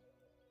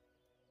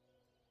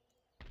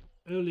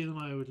earlier than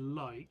I would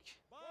like.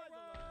 By the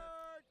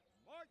left.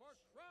 March for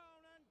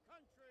crown and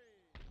country.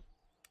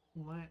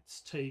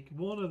 Let's take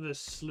one of the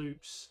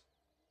sloops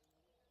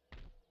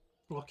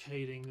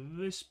blockading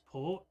this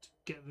port,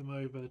 get them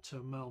over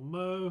to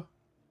Malmo. Aye,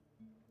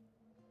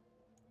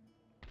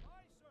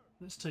 sir.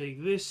 Let's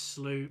take this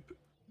sloop,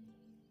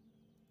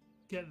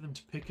 get them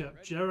to pick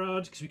up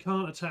Gerard, because we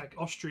can't attack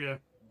Austria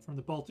from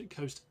the Baltic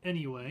coast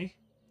anyway.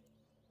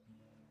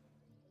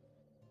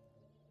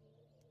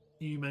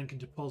 You men can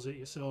deposit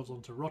yourselves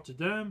onto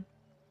Rotterdam.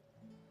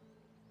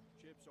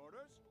 Ship's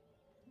orders.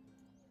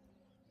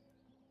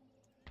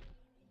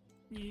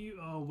 You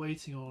are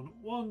waiting on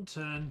one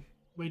turn,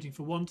 waiting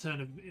for one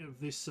turn of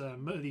this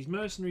these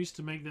mercenaries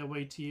to make their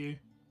way to you.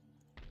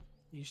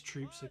 These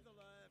troops By are the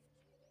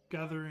left.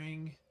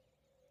 gathering.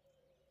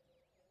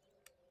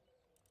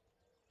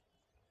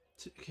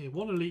 Okay,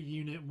 one elite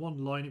unit,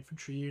 one line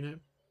infantry unit,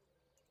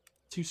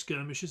 two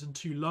skirmishers and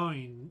two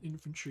line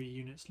infantry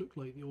units look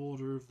like the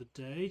order of the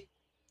day.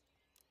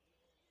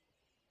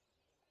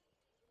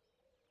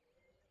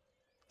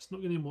 It's not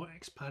going to be more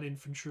expat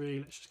infantry.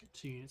 Let's just get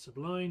 2 units of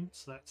line.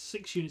 So that's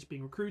 6 units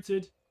being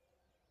recruited.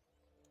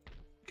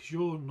 Because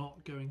you're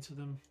not going to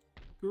them.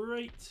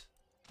 Great.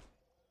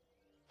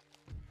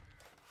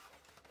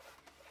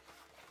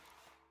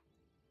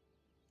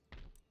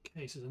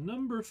 Okay, so there's a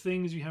number of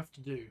things you have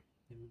to do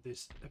in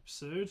this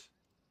episode.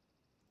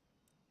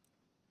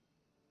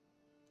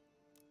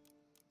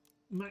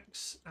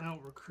 Max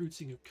out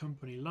recruiting of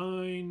company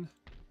line.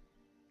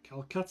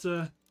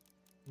 Calcutta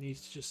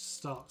needs to just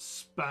start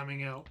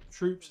spamming out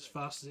troops as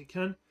fast as it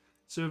can.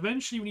 So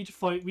eventually we need to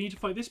fight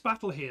this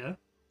battle here.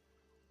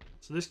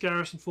 So this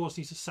garrison force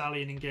needs to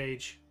sally and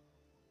engage.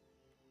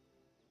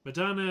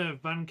 Badana,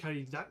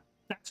 Vankari,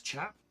 that's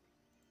chap.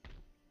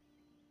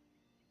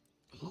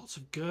 Lots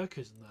of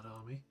Gurkhas in that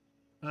army.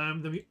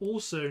 Then we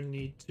also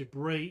need to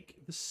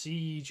break the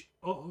siege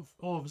of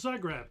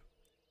Zagreb,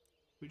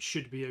 which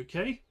should be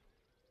okay.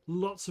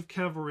 Lots of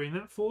cavalry in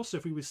that force, so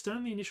if we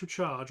withstand the initial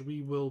charge,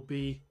 we will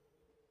be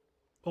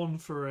on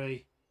for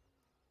a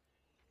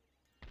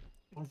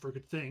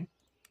good thing.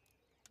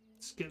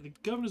 Let's get the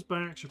governor's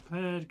barracks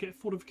repaired, get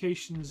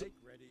fortifications Make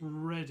ready.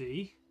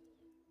 ready.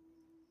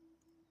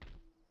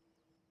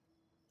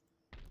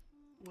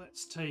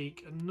 Let's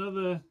take another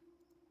On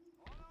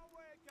our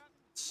way, Captain.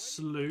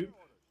 sloop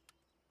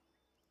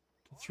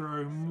to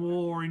throw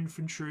more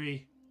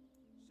infantry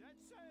Set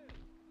sail.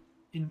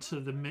 into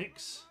the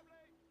mix.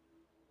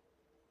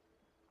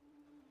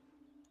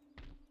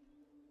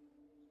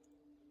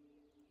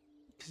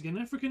 Because again,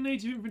 African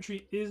native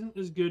infantry isn't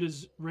as good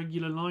as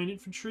regular line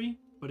infantry,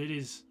 but it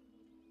is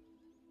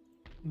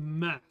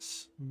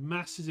mass.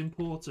 Mass is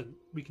important.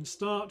 We can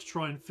start to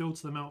try and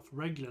filter them out for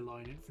regular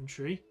line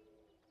infantry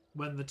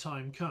when the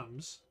time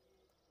comes.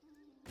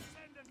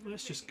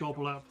 Let's just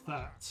gobble up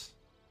that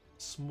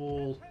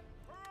small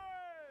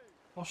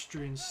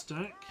Austrian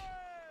stack.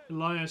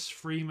 Elias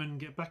Freeman,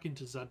 get back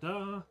into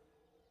Zadar.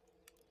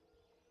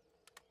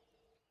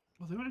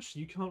 Although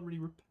actually you can't really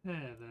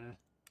repair there.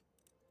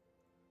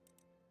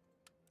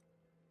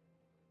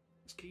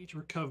 Let's get you to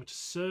recover to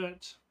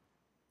Surt.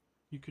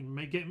 You can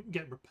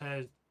get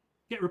repaired.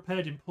 Get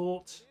repaired in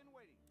port. In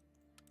waiting.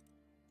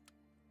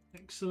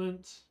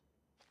 Excellent.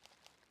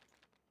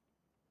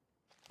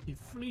 Your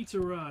fleet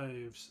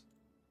arrives.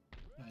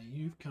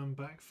 You've come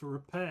back for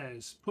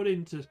repairs. Put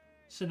into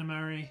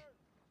Cinemary.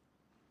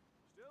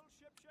 Still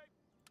ship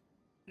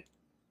shape.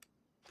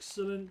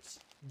 Excellent.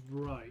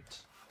 Right.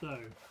 So,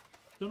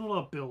 done all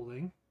our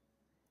building.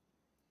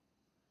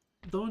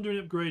 Don't do any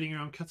upgrading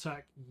around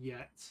Katak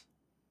yet.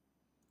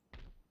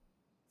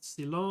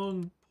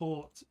 Ceylon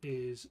port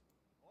is...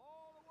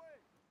 All the way.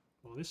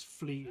 Well, this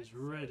fleet is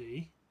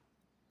ready.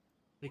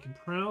 They can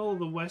prowl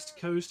the west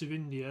coast of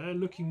India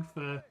looking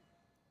for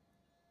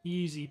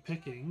easy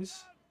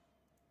pickings.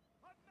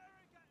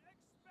 America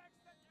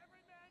expects that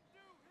every man do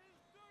his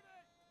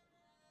duty.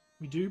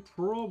 We do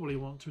probably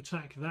want to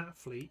attack that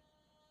fleet.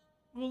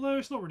 Although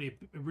it's not really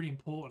a really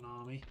important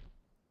army.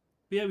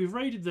 But yeah, we've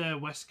raided their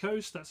west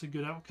coast. That's a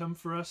good outcome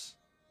for us.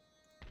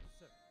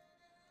 Sir.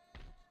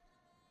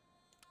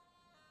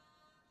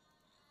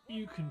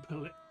 You can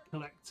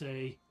collect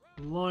a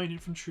line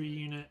infantry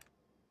unit.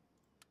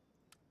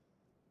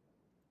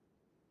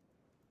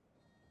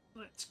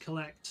 Let's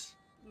collect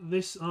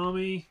this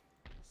army.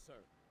 Sir.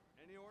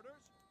 Any orders?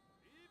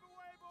 Heave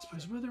away, I boys.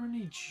 suppose, were there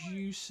any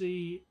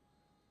juicy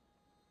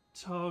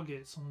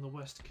targets on the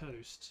west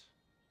coast?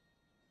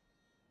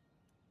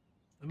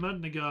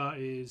 Ahmadnagar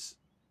is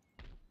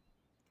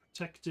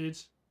protected.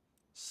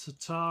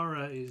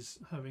 Satara is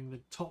having the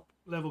top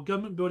level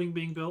government building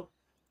being built.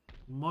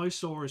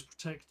 Mysore is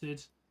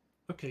protected.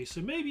 Okay,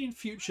 so maybe in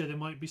future there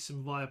might be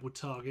some viable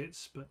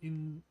targets, but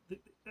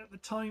at the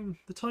time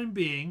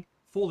being,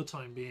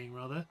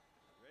 rather,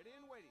 Ready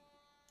and waiting.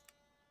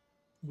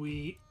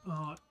 we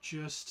are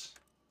just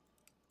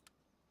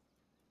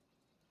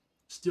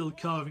still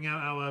carving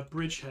out our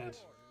bridgehead.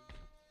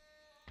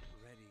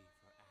 Ready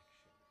for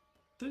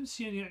action. Don't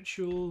see any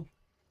actual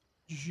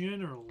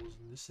generals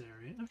in this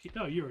area. Okay,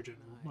 oh, you're a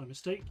general. My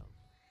mistake.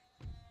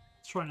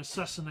 Let's try and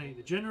assassinate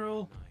the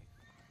general.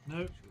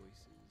 No.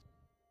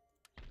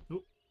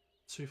 Oh,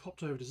 so we've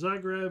hopped over to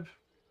Zagreb.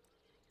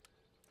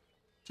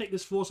 Take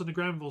this force under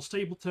Granville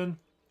Stapleton.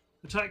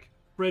 Attack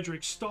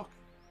Frederick Stock.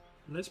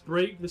 And let's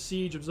break the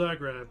siege of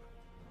Zagreb.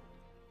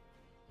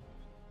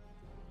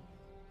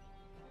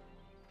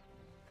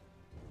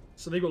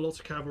 So they've got lots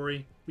of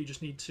cavalry. We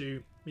just need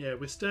to,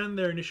 withstand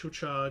their initial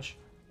charge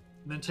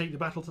and then take the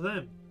battle to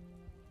them.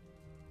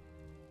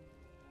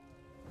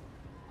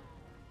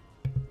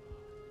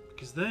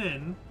 Because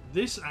then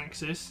this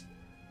axis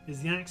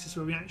is the axis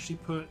where we actually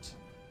put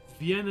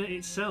Vienna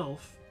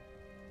itself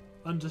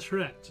under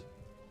threat,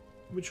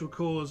 which will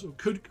cause, or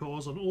could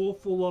cause, an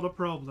awful lot of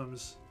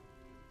problems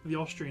for the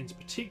Austrians,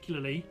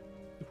 particularly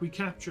if we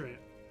capture it.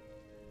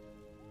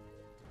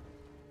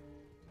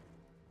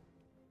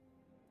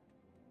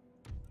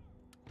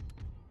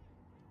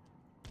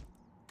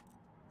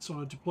 So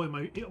I deploy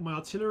my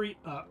artillery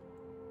up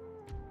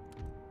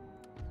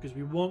because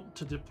we want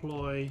to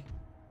deploy,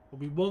 or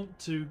we want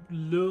to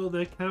lure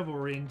their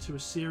cavalry into a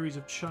series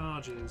of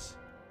charges.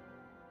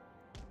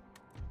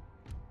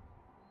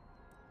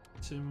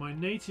 So my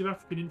native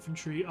African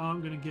infantry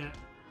aren't going to get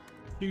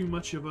too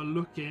much of a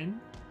look in.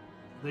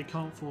 They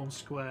can't form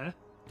square.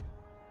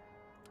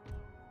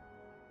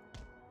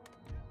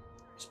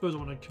 I suppose I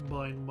want to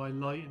combine my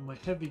light and my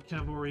heavy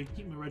cavalry,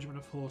 keep my regiment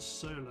of horse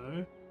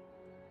solo.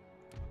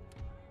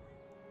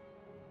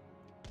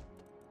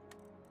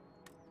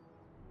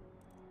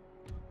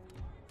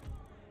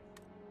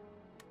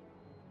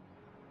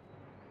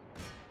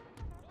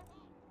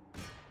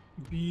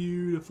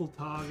 Beautiful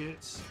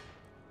targets.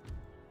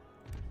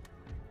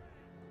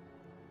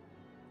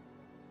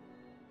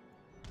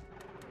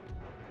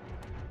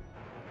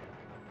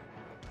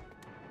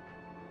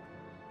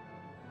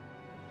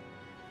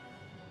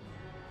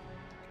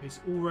 Okay, it's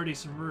already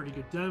some really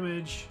good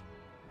damage.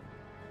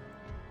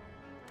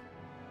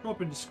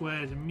 Drop into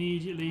squares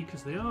immediately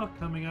because they are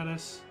coming at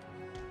us.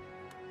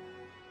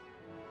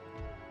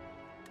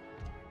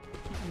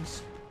 Keeping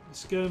the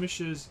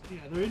skirmishers, yeah,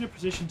 they're in a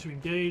position to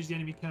engage the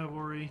enemy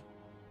cavalry.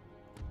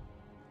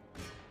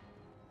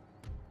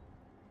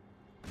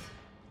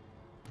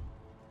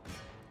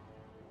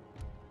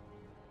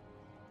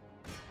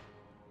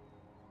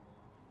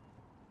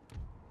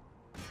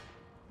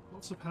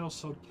 Lots of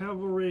household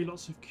cavalry,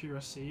 lots of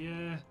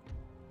cuirassiers.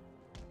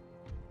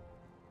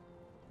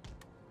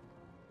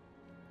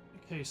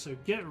 Okay, so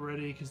get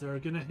ready because they're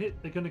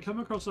gonna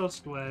come across our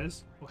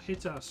squares or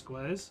hit our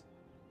squares.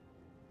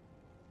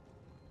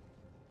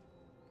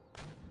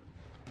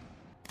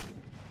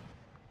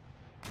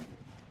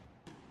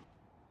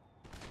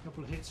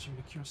 Couple of hits from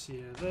the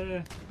cuirassier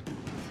there.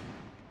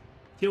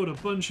 Killed a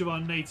bunch of our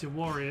native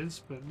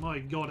warriors, but my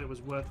god, it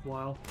was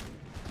worthwhile.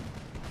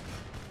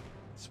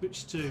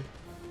 Switch to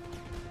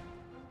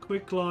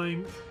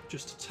quicklime,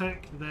 just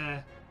attack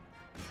their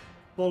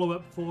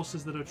follow-up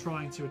forces that are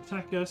trying to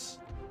attack us.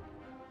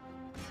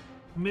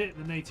 Commit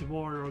the native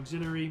warrior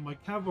auxiliary. My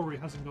cavalry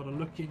hasn't got a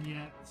look in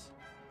yet.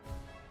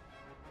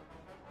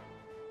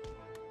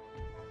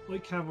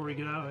 Let cavalry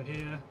get out of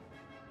here.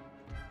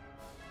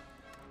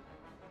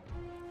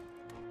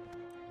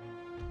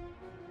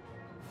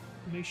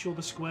 Make sure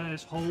the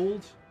squares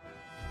hold.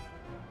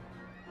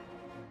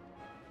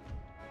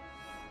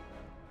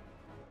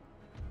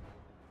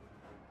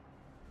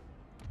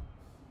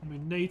 I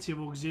mean,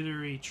 native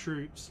auxiliary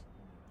troops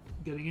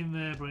getting in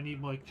there, but I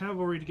need my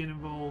cavalry to get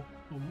involved,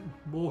 or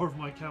more of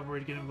my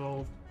cavalry to get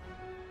involved.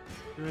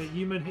 Great,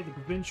 you men hit the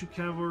provincial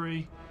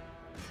cavalry.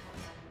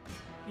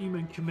 You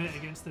men commit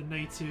against the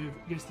native,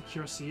 against the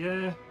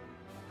cuirassier.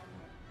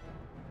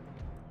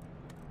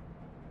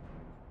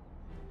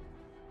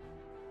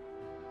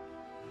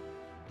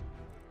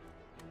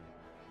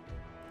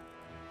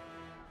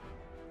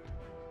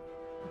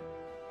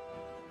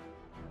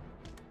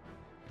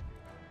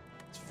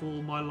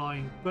 Fall my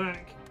line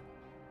back,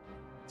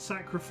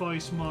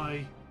 sacrifice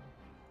my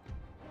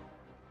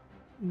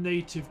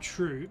native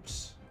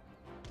troops.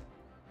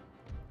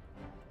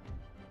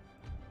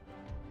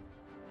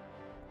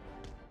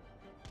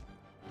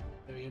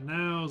 There we go.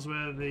 Now is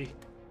where when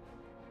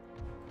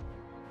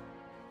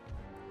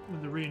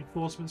the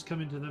reinforcements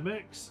come into the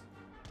mix.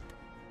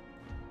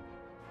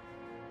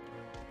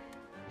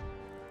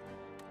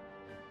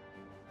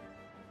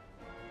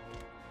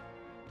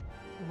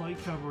 Light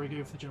cavalry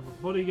go for the general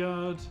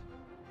bodyguard.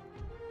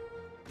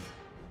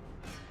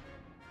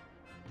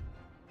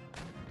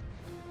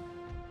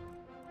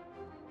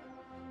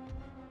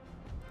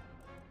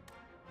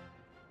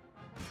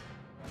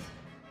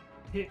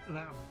 hit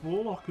that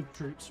block of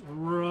troops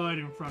right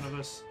in front of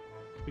us.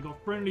 We've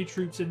got friendly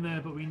troops in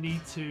there, but we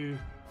need to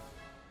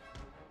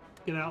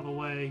get out of the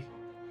way.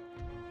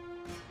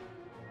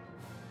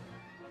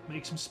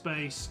 Make some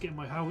space, get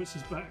my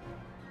howitzers back.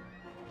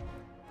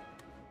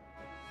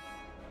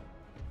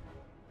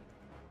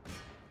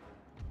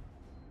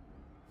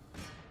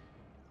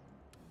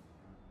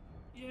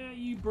 Yeah,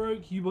 you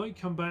broke. You might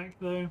come back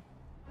though.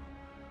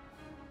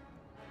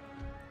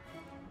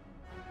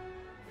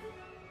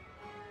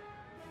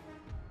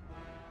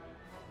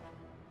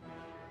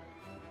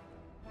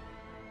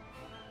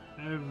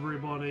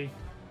 Everybody,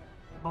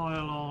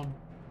 pile on.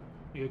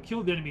 We go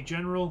kill the enemy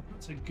general.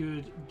 That's a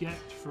good get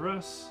for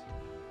us.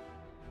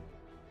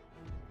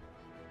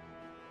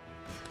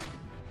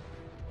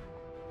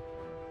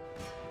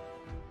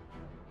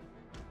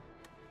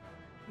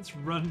 Let's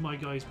run my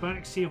guys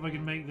back, see if I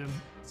can make them,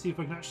 see if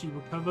I can actually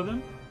recover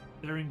them.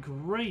 They're in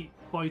great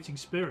fighting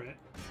spirit.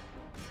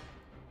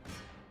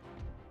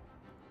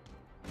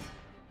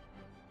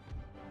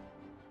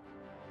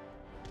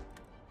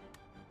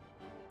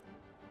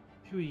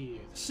 Who are you?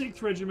 The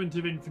 6th Regiment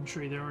of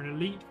Infantry. They're an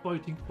elite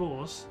fighting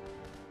force.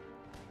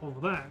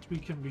 Of that, we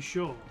can be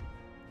sure.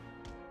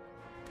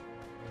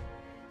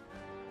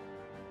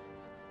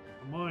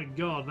 My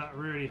God, that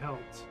really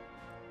helped.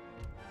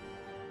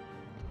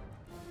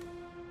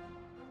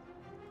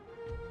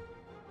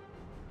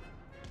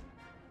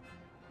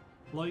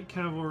 Light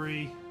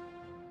cavalry,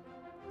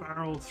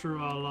 barrel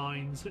through our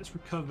lines. Let's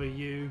recover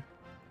you.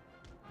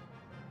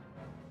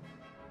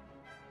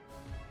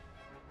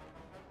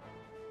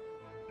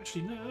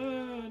 Actually,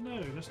 no,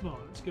 let's not.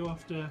 Let's go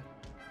after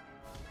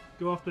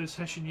this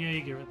Hessian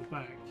Jaeger at the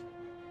back.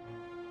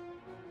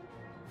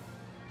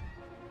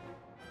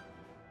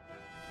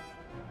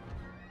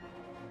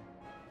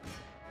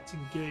 Let's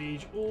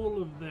engage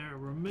all of their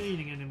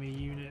remaining enemy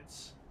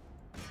units.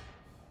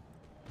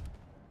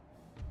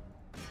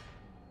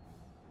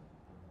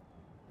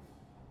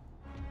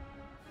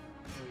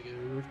 There we go.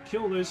 We would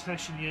kill those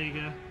Hessian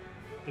Jaeger.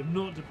 They've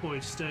not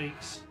deployed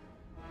stakes.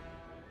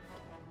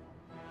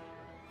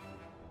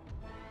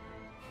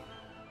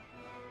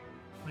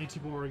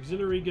 Native War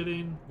Auxiliary get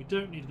in. We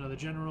don't need another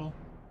general.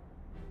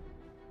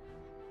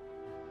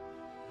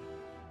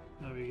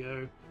 There we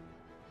go.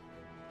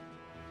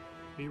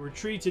 We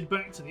retreated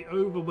back to the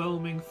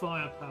overwhelming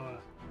firepower.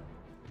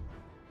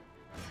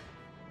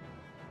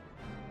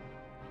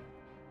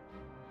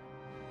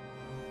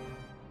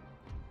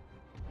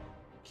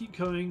 Keep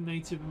going,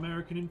 Native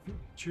American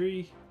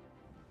infantry.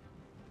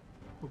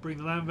 We'll bring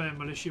the Landwehr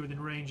militia within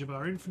range of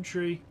our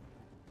infantry.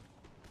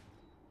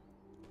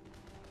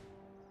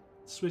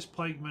 Swiss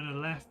pikemen are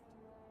left.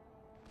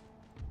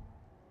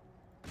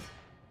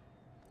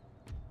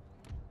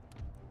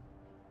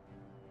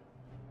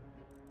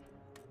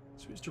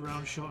 Switch to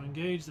round shot,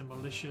 engage the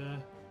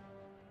militia.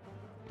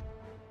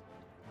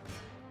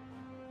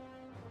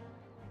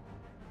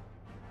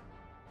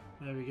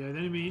 There we go. The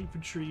enemy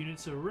infantry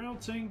units are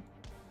routing.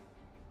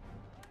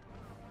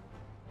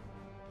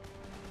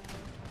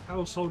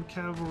 Household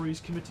cavalry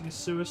is committing a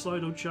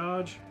suicidal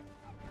charge.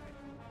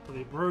 But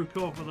they broke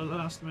off at the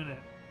last minute.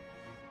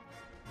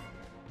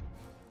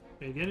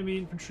 Okay, the enemy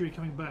infantry are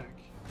coming back.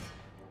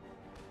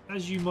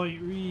 As you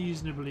might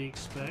reasonably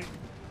expect.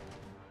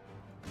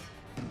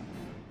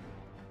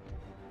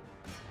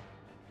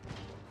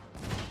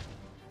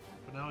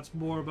 But now it's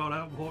more about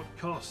at what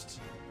cost.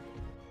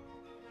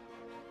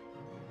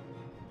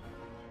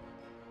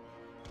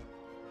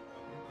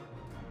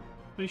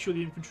 Make sure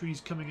the infantry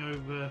is coming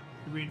over,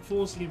 the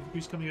reinforcing infantry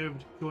is coming over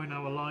to join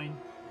our line.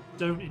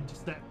 Don't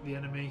intercept the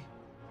enemy.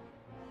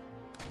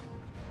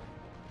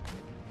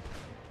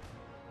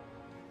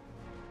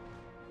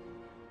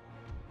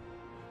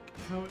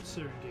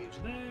 Howitzer, engage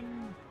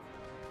them.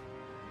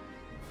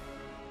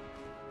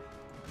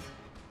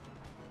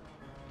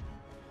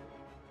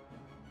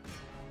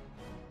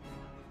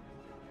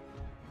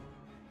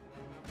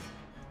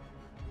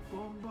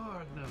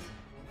 Bombard them.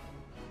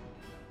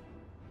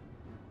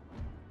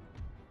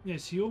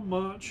 Yes, you're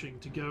marching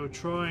to go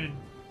try and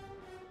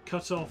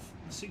cut off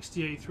the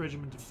 68th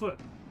Regiment of Foot.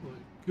 Well,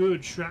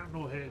 good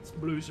shrapnel hits,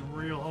 blew some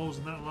real holes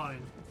in that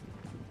line.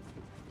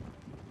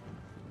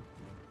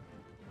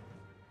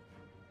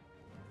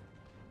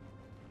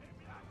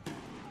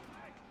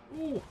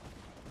 Ooh.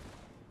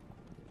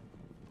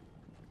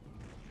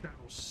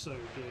 Shrapnel's so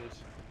good.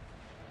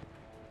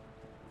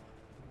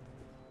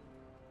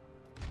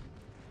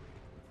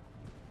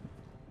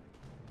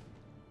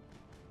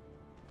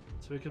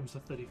 So here comes the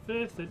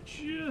 35th. They're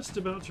just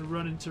about to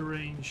run into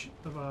range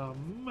of our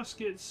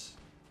muskets.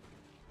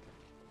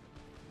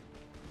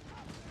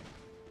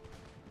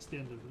 It's the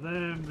end of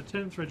them. The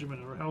 10th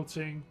Regiment are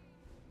halting.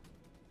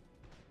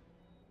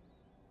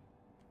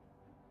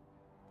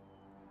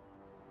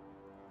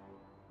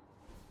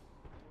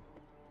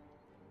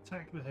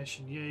 Attack the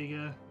Hessian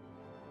Jaeger.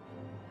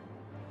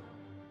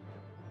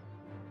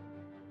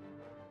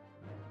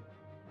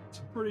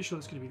 So I'm pretty sure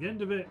that's going to be the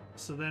end of it.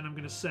 So then I'm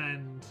going to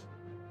send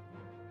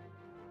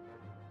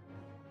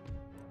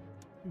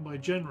my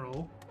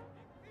general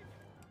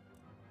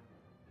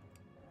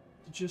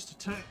to just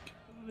attack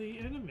the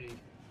enemy.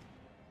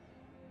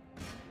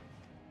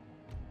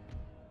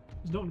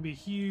 There's not going to be a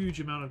huge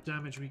amount of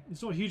damage.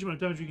 It's not a huge amount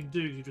of damage we can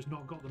do because we've just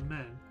not got the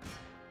men.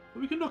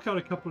 But we can knock out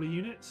a couple of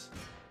units.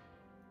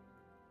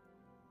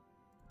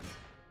 I'm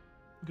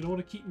going to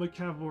want to keep my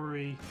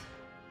cavalry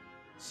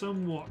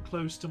somewhat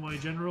close to my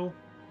general.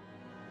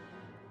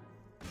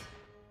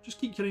 Just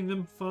keep killing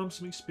them, farm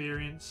some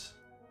experience.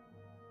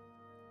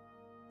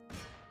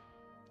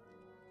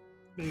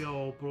 Big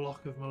old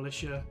block of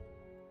militia.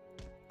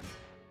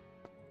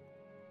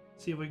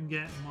 See if I can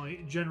get my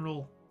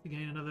general to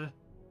gain another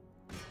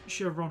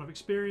chevron of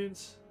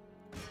experience.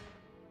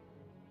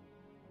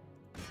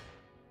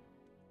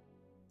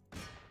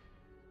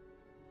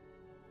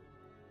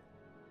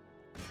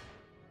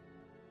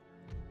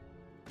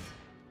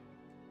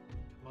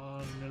 Come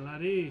on, my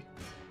laddie.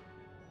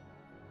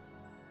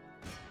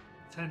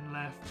 10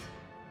 left.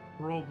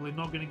 Probably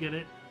not going to get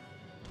it.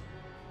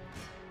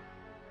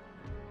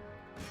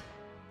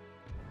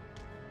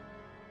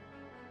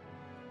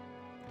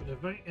 But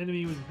the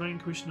enemy was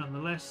vanquished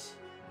nonetheless.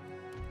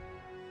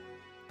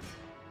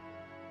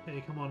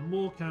 Okay, come on,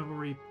 more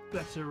cavalry,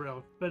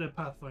 better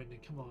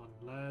pathfinding. Come on,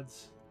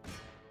 lads.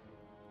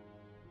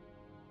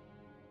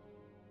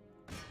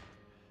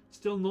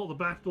 Still not the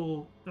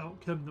battle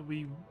outcome that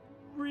we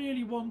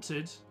really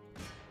wanted,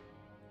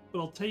 but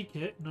I'll take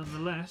it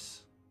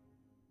nonetheless.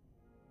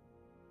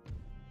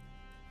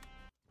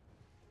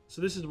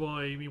 So this is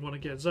why we want to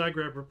get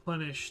Zagreb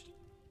replenished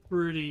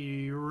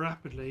pretty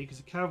rapidly, because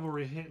a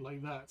cavalry hit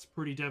like that's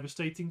pretty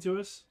devastating to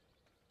us.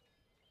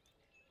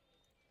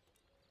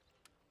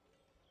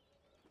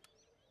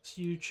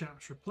 New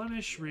chaps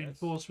replenish,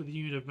 reinforced with a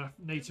unit of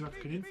native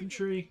African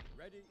infantry.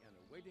 Ready and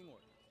awaiting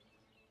orders.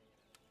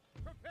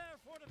 Prepare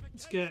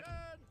Let's get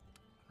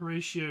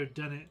Horatio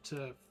Dennett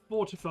to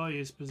fortify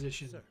his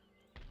position. Sir.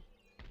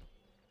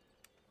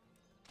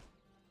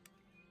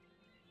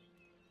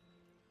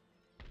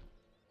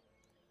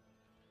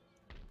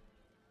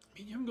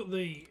 You haven't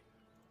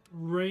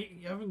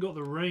got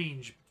the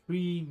range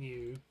between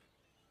you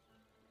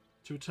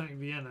to attack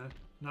Vienna.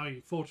 Now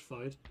you're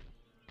fortified.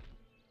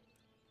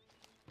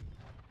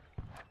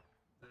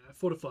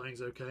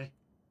 Fortifying's okay.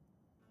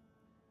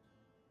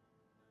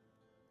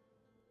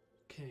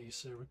 Okay,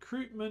 so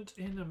recruitment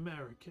in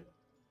America.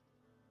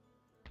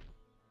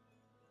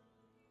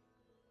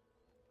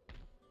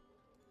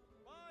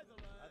 By the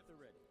left. At the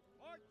ready.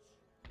 March.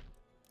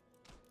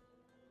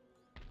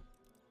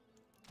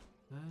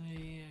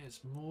 Yes,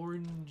 more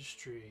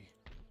industry.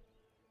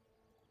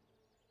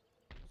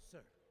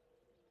 Sir.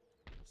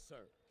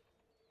 Sir.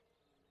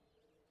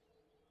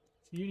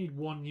 So you need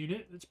one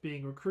unit that's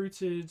being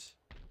recruited.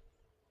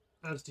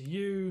 As do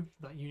you.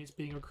 That unit's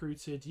being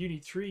recruited. You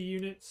need 3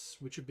 units,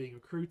 which are being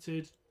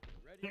recruited.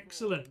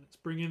 Excellent. Let's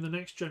bring in the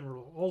next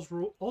general,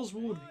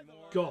 Oswald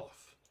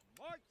Goff.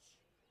 March.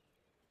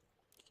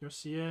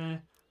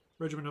 Cuirassier,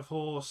 Regiment of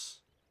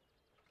Horse.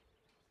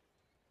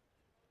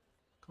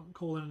 Can't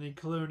call in any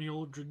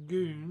Colonial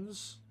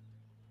Dragoons.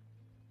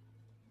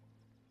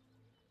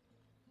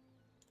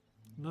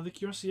 Another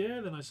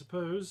Cuirassier, then I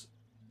suppose.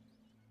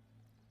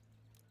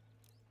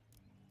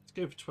 Let's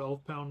go for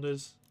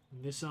 12-pounders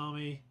in this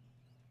army.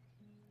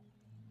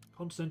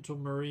 Continental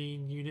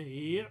Marine unit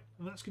here,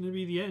 and that's going to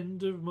be the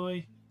end of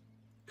my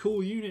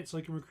cool units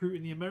I can recruit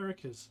in the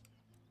Americas.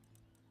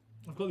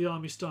 I've got the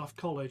Army Staff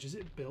College. Is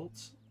it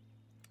built?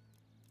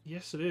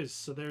 Yes, it is.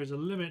 So there is a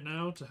limit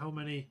now to how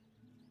many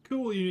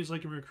cool units I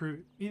can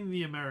recruit in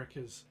the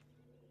Americas.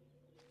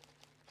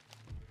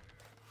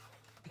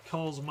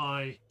 Because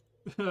my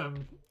the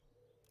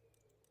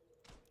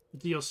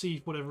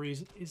DLC, for whatever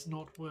reason, is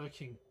not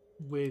working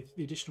with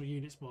the additional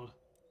units mod.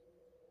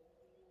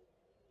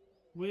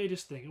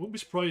 Weirdest thing. I wouldn't be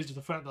surprised if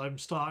the fact that I'm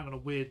starting on a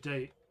weird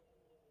date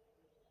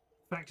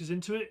factors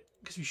into it,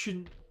 because we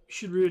should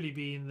really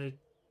be in the...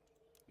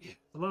 Yeah,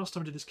 the last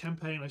time I did this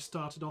campaign, I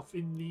started off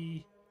in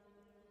the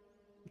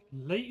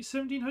late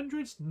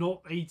 1700s,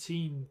 not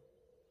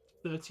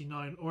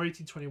 1839 or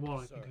 1821.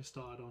 I think I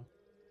started on.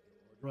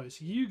 Right,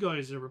 so you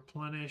guys are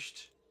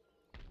replenished.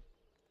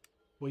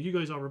 Well, you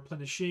guys are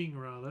replenishing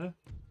rather.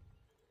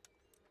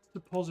 Let's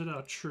deposit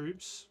our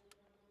troops,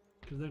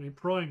 because they'll be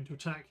primed to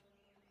attack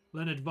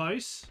Leonard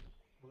Weiss.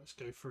 Well, let's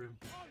go for him.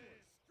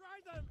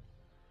 Strike them.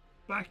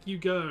 Back you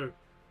go.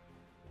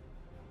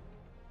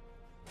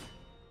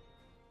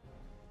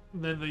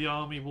 And then the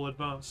army will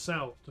advance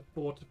south to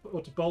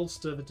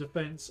bolster the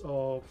defense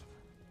of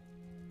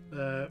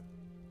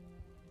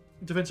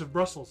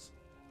Brussels.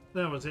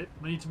 That was it.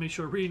 I need to make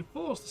sure I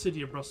reinforce the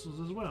city of Brussels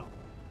as well.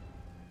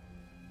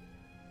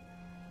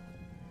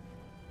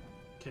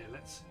 Okay,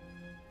 let's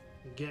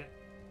get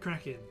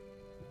cracking.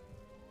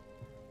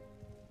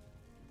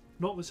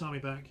 Knock this army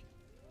back,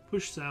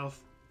 push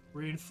south,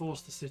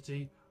 reinforce the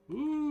city.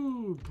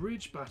 Ooh,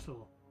 bridge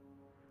battle.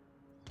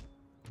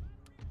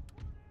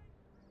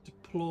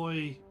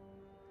 Deploy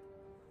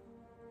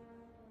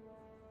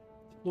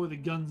the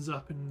guns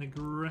up in an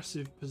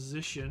aggressive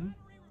position.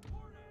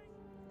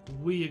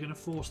 We are going to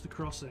force the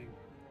crossing.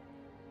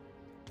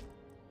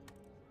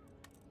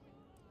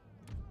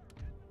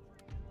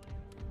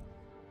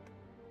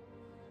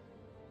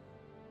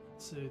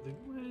 So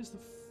where's the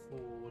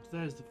ford?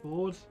 There's the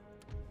ford.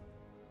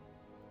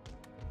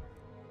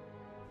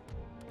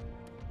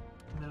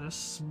 And then a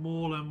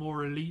smaller,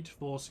 more elite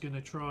force going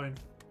to try and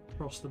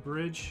cross the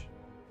bridge.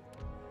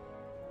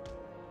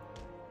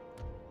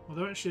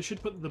 Although actually I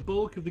should put the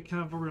bulk of the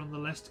cavalry on the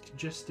less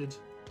congested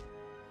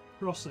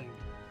crossing.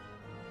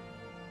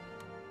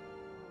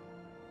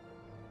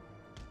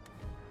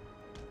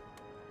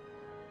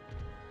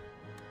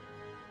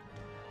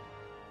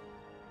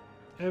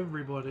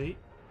 Everybody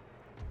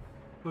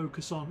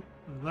focus on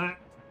that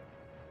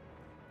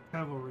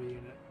cavalry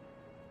unit.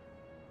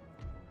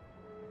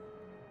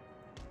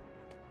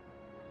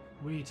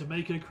 We need to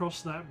make it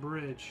across that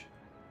bridge.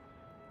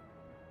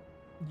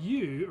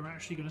 You are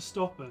actually going to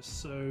stop us,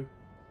 so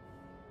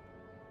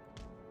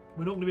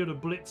we're not going to be able to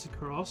blitz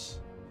across.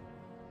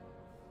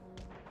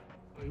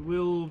 We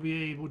will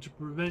be able to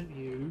prevent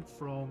you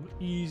from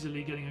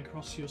easily getting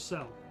across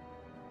yourself.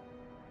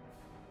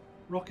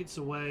 Rockets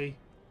away.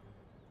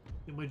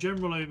 Get my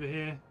general over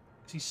here,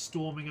 because he's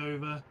storming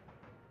over.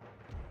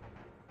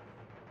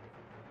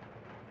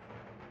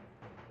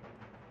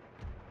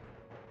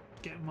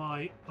 Get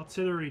my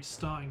artillery to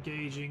start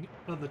engaging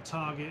other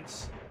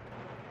targets.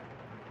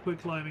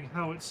 Quick climbing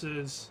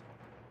howitzers.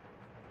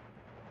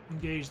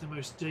 Engage the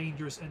most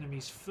dangerous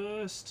enemies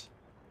first.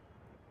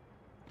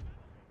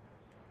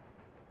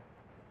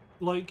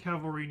 Light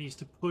cavalry needs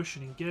to push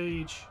and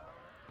engage.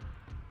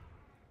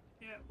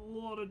 Yeah, a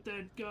lot of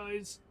dead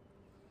guys.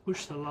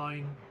 Push the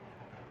line.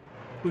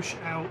 Push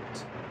out.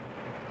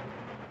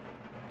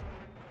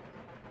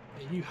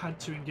 Yeah, you had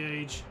to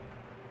engage.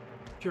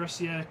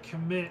 Cuirassier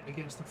commit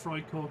against the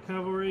Freikorps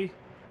cavalry.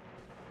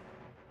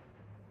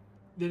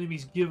 The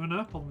enemy's given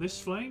up on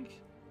this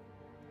flank.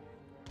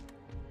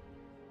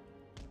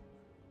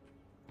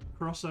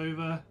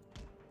 Crossover.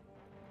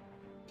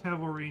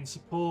 Cavalry in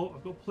support.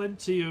 I've got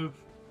plenty of...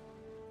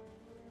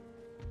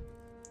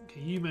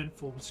 Okay, you men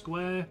form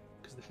square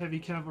because the heavy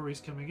cavalry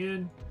is coming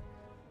in.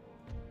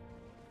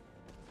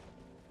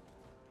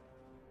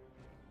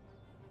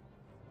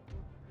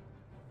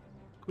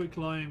 Quick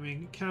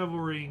climbing,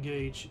 cavalry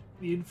engage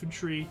the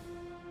infantry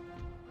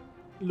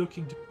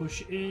looking to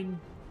push in.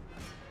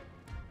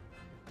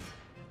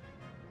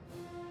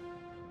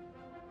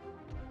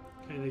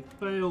 Okay, they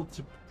failed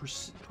to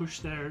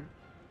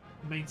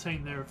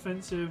maintain their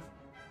offensive.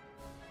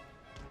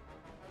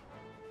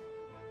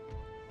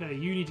 Okay,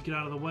 you need to get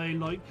out of the way,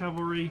 light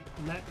cavalry.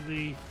 Let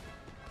the...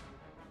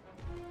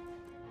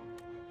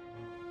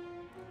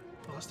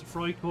 Oh, that's the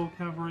Freikorps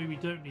cavalry, we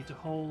don't need to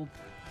hold.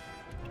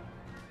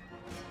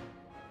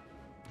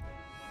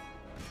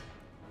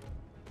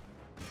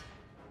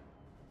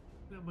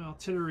 Let my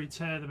artillery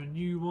tear them a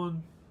new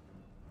one.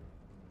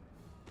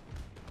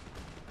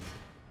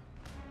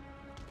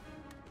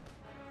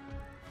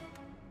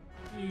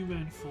 You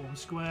men form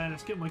square.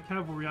 Let's get my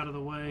cavalry out of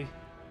the way.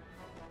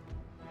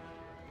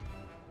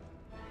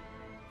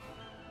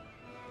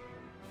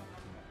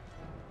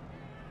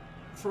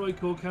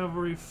 Freikorps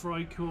cavalry,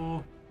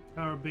 Freikorps,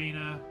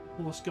 Carabiner,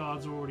 Horse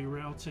Guards are already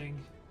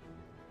routing.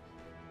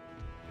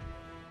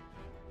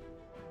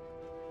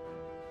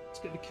 Let's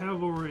get the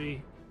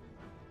cavalry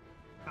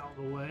out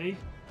of the way.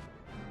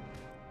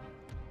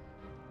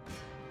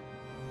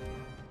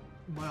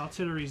 My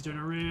artillery is doing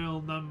a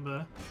real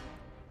number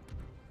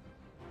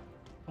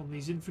on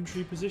these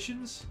infantry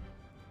positions.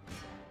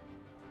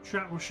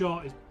 Shrapnel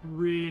shot is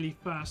really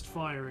fast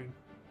firing.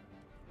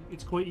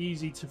 It's quite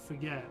easy to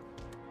forget.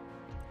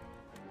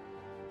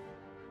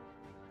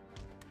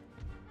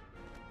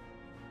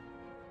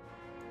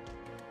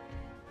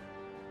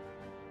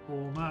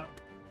 Form up.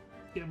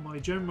 Get my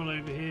general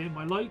over here.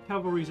 My light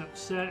cavalry's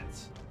upset.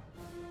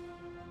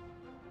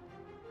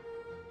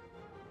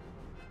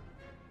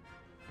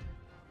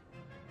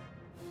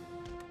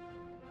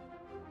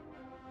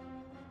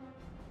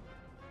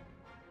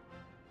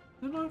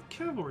 Don't I have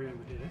cavalry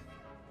over here?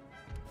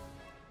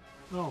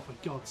 Oh, for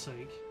God's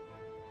sake.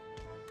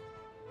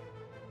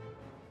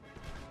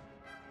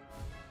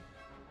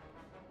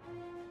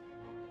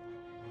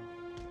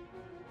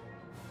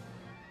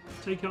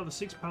 Take out the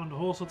 6-pounder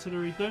horse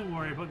artillery. Don't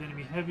worry about the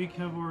enemy heavy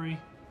cavalry.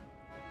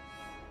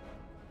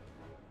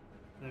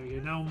 There we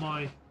go. Now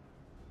my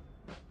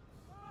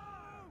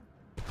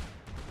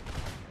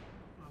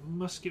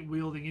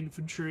musket-wielding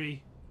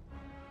infantry.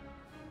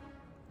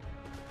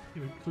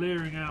 We're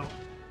clearing out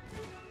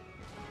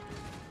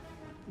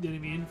the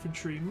enemy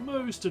infantry.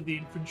 Most of the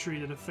infantry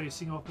that are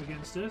facing off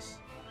against us.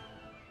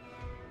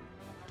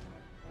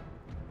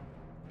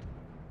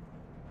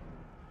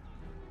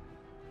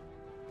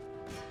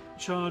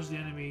 Charge the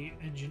enemy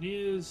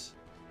engineers.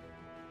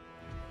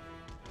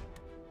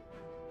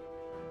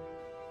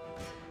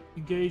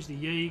 Engage the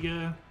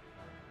Jaeger.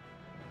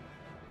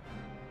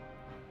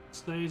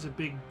 Stays a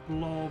big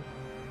blob.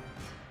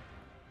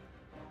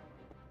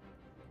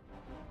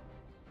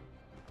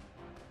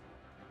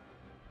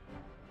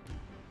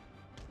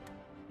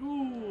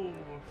 Ooh,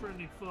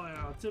 friendly fire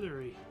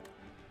artillery.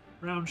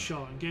 Round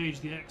shot, engage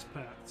the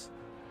expats.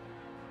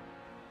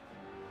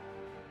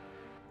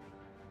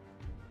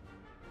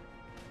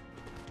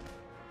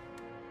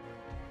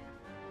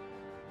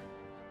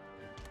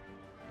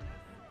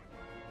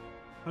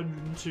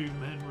 102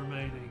 men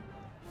remaining.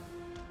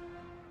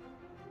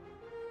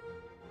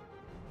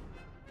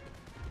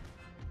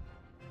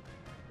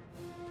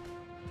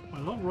 My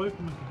long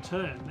riflemen can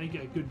turn. They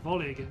get a good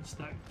volley against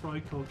that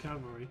Freikorps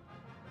cavalry.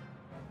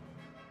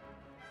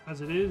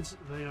 As it is,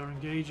 they are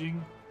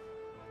engaging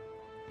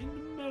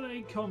in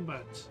melee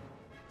combat.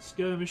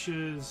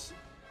 Skirmishers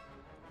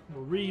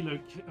will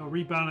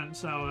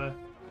rebalance our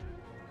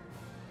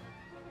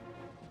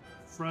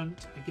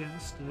front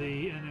against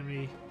the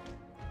enemy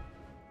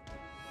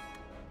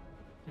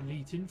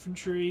elite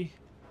infantry.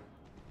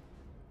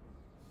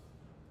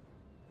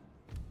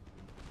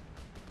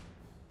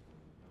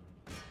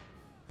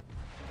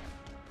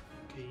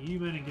 Okay, you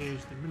men engage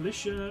the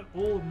militia.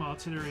 All of my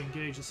artillery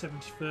engage the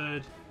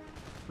 73rd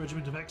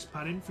Regiment of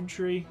Expat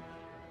Infantry.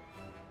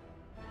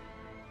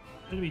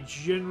 Enemy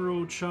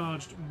general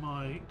charged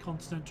my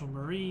Continental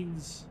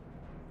Marines.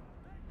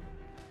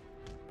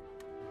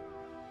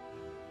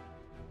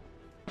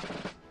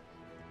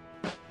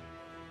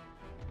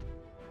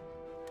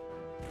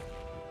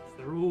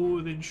 They're all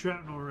within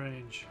shrapnel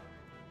range.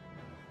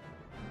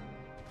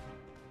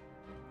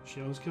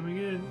 Shells coming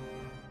in.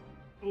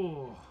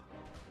 Oh.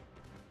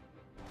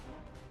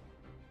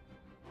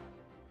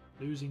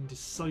 Losing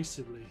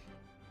decisively.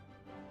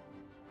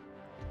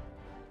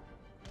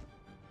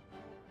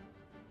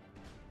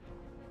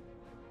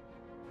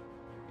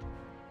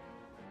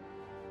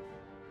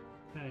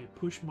 Okay,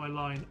 push my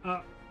line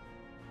up.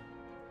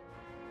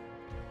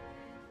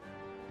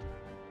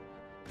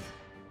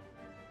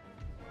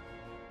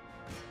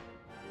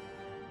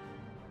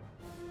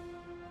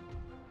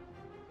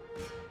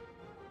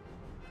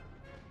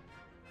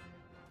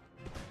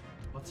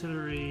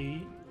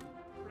 Artillery,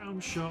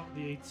 round shot,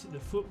 the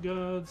foot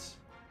guards.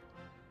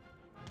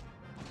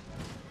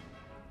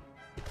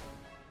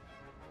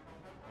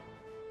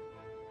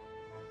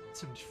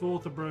 The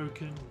 74th are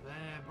broken,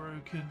 they're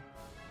broken.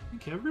 I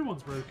think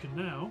everyone's broken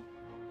now.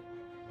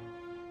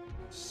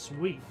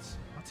 Sweet.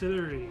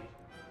 Artillery.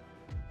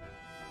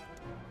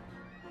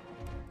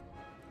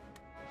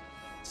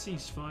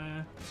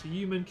 Ceasefire. So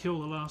you men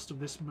kill the last of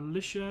this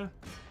militia.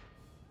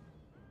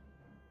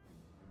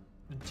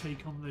 And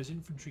take on those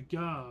infantry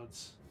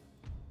guards.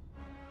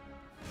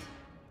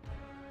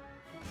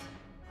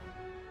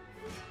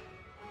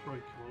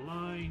 Break your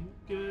line.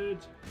 Good.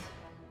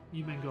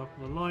 You men go up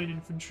the line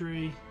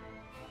infantry.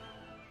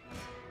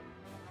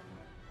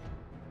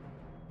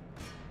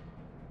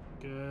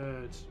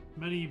 Good.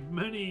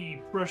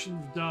 Many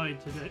Prussians died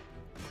today.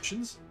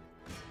 Russians?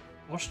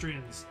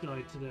 Austrians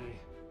died today.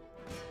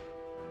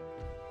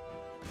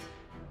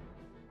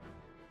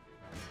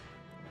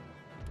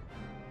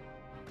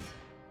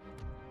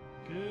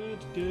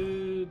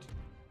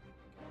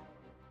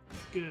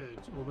 Good.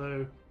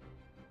 Although,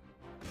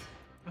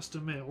 I have to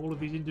admit, all of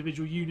these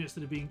individual units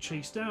that are being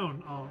chased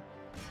down aren't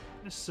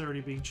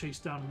necessarily being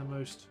chased down in the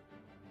most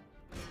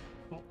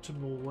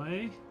optimal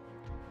way.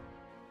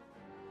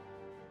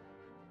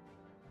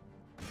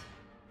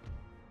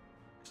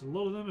 A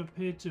lot of them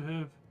appear to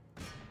have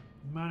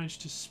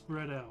managed to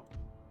spread out.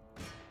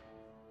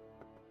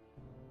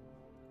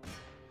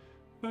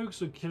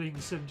 Focus on killing the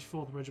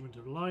 74th Regiment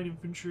of Line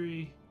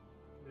Infantry.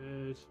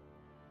 Good.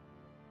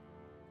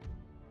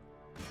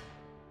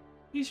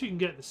 At least we can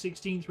get the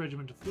 16th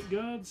Regiment of Foot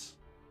Guards.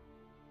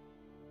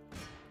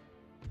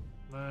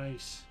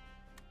 Nice.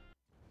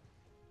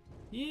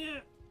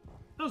 Yeah,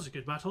 that was a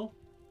good battle.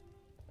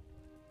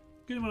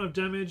 Good amount of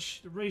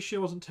damage. The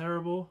ratio wasn't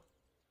terrible.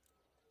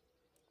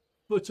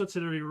 Foot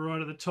artillery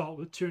right at the top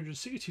with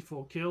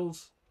 264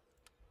 kills.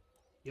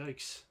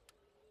 Yikes.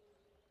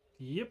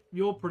 Yep,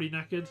 you're pretty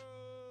knackered.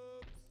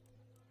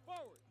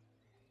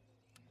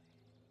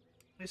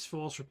 This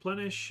force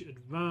replenish.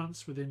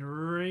 Advance within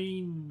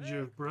range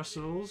of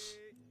Brussels.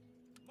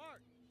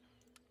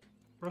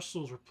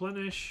 Brussels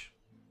replenish.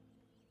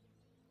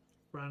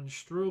 Brand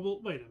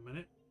Strobel. Wait a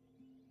minute.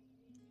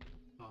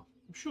 Oh,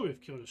 I'm sure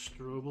we've killed a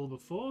Strobel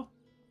before.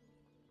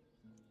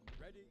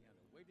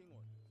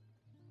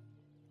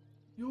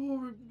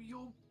 You're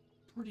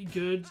pretty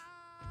good.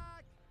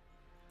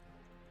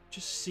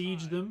 Just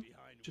siege them,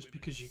 just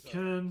because you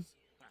can.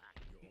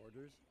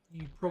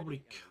 You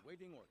probably...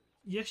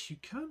 Yes, you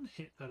can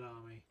hit that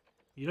army.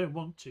 You don't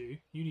want to.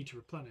 You need to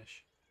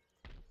replenish.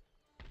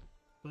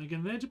 But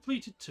again, they're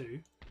depleted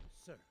too.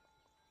 Okay,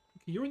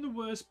 you're in the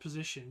worst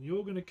position.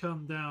 You're going to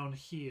come down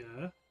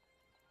here.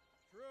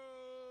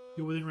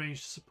 You're within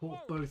range to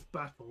support both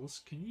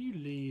battles. Can you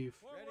leave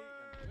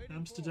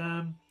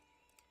Amsterdam?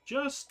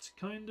 Just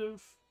kind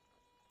of.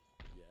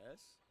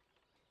 Yes.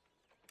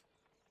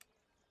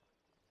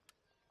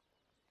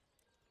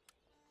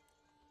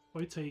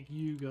 I take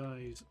you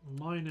guys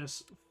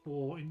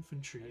 -4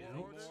 infantry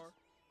out.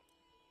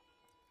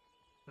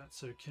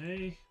 That's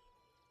okay.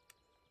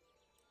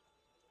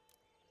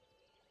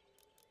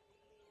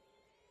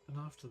 And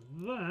after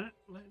that,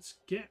 let's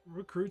get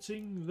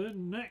recruiting the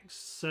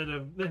next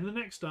the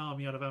next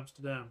army out of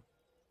Amsterdam.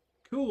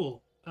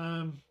 Cool.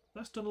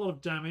 That's done a lot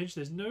of damage.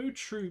 There's no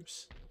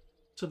troops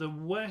to the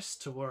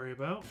west to worry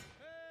about.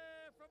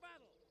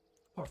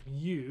 Apart from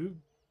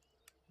you.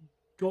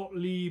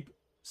 Gottlieb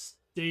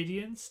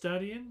Stadion.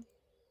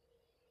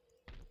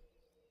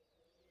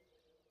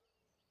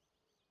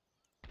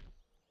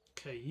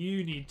 Okay,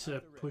 you need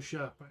to push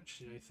up,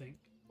 actually, I think.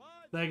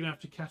 They're going to have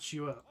to catch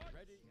you up.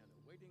 Ready and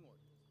awaiting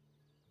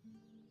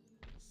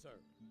orders. Sir.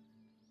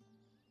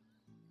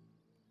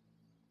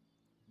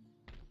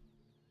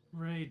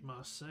 Raid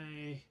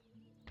Marseille.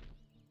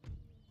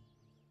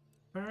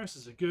 Paris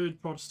is a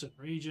good Protestant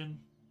region.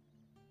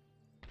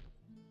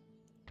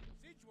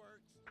 Siege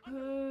works.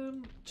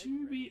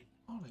 To be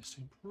honest, I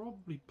can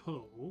probably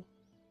pull,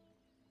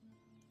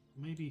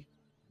 maybe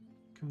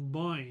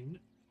combine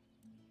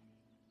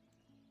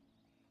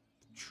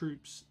the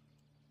troops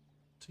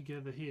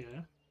together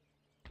here.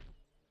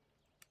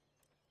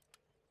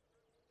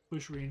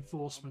 Push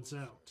reinforcements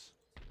out.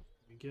 There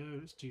we go,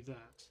 let's do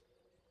that.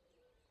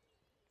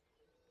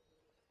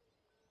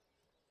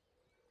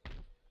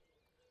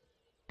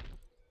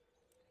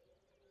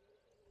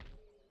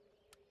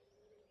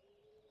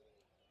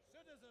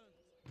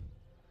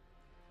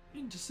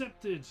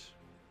 Intercepted.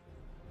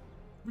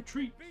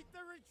 Retreat. Beat the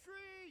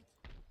retreat.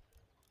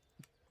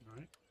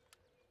 Alright.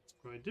 It's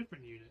quite a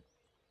different unit.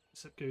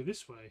 Except go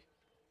this way.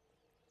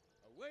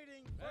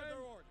 Awaiting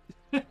further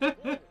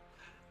orders.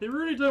 They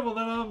really don't want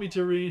that army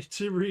to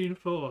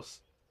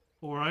reinforce.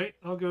 Alright,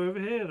 I'll go over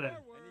here then. Any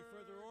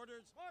further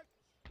orders? March.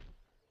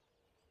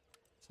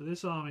 So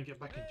this army get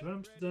back into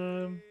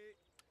Amsterdam.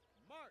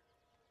 March.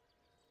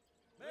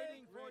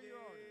 Waiting for your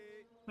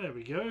orders. There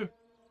we go.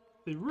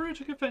 They really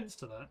took offense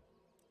to that.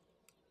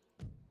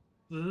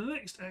 The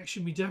next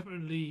action we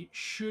definitely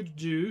should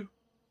do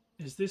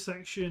is this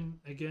action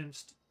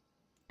against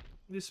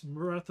this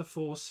Maratha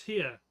force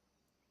here.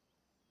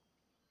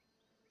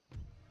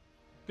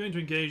 Going to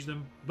engage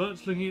them,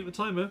 but looking at the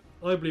timer,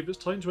 I believe it's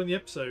time to end the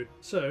episode.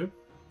 So,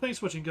 thanks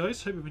for watching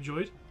guys, hope you've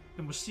enjoyed,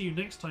 and we'll see you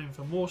next time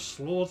for more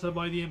slaughter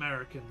by the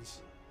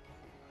Americans.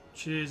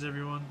 Cheers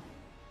everyone.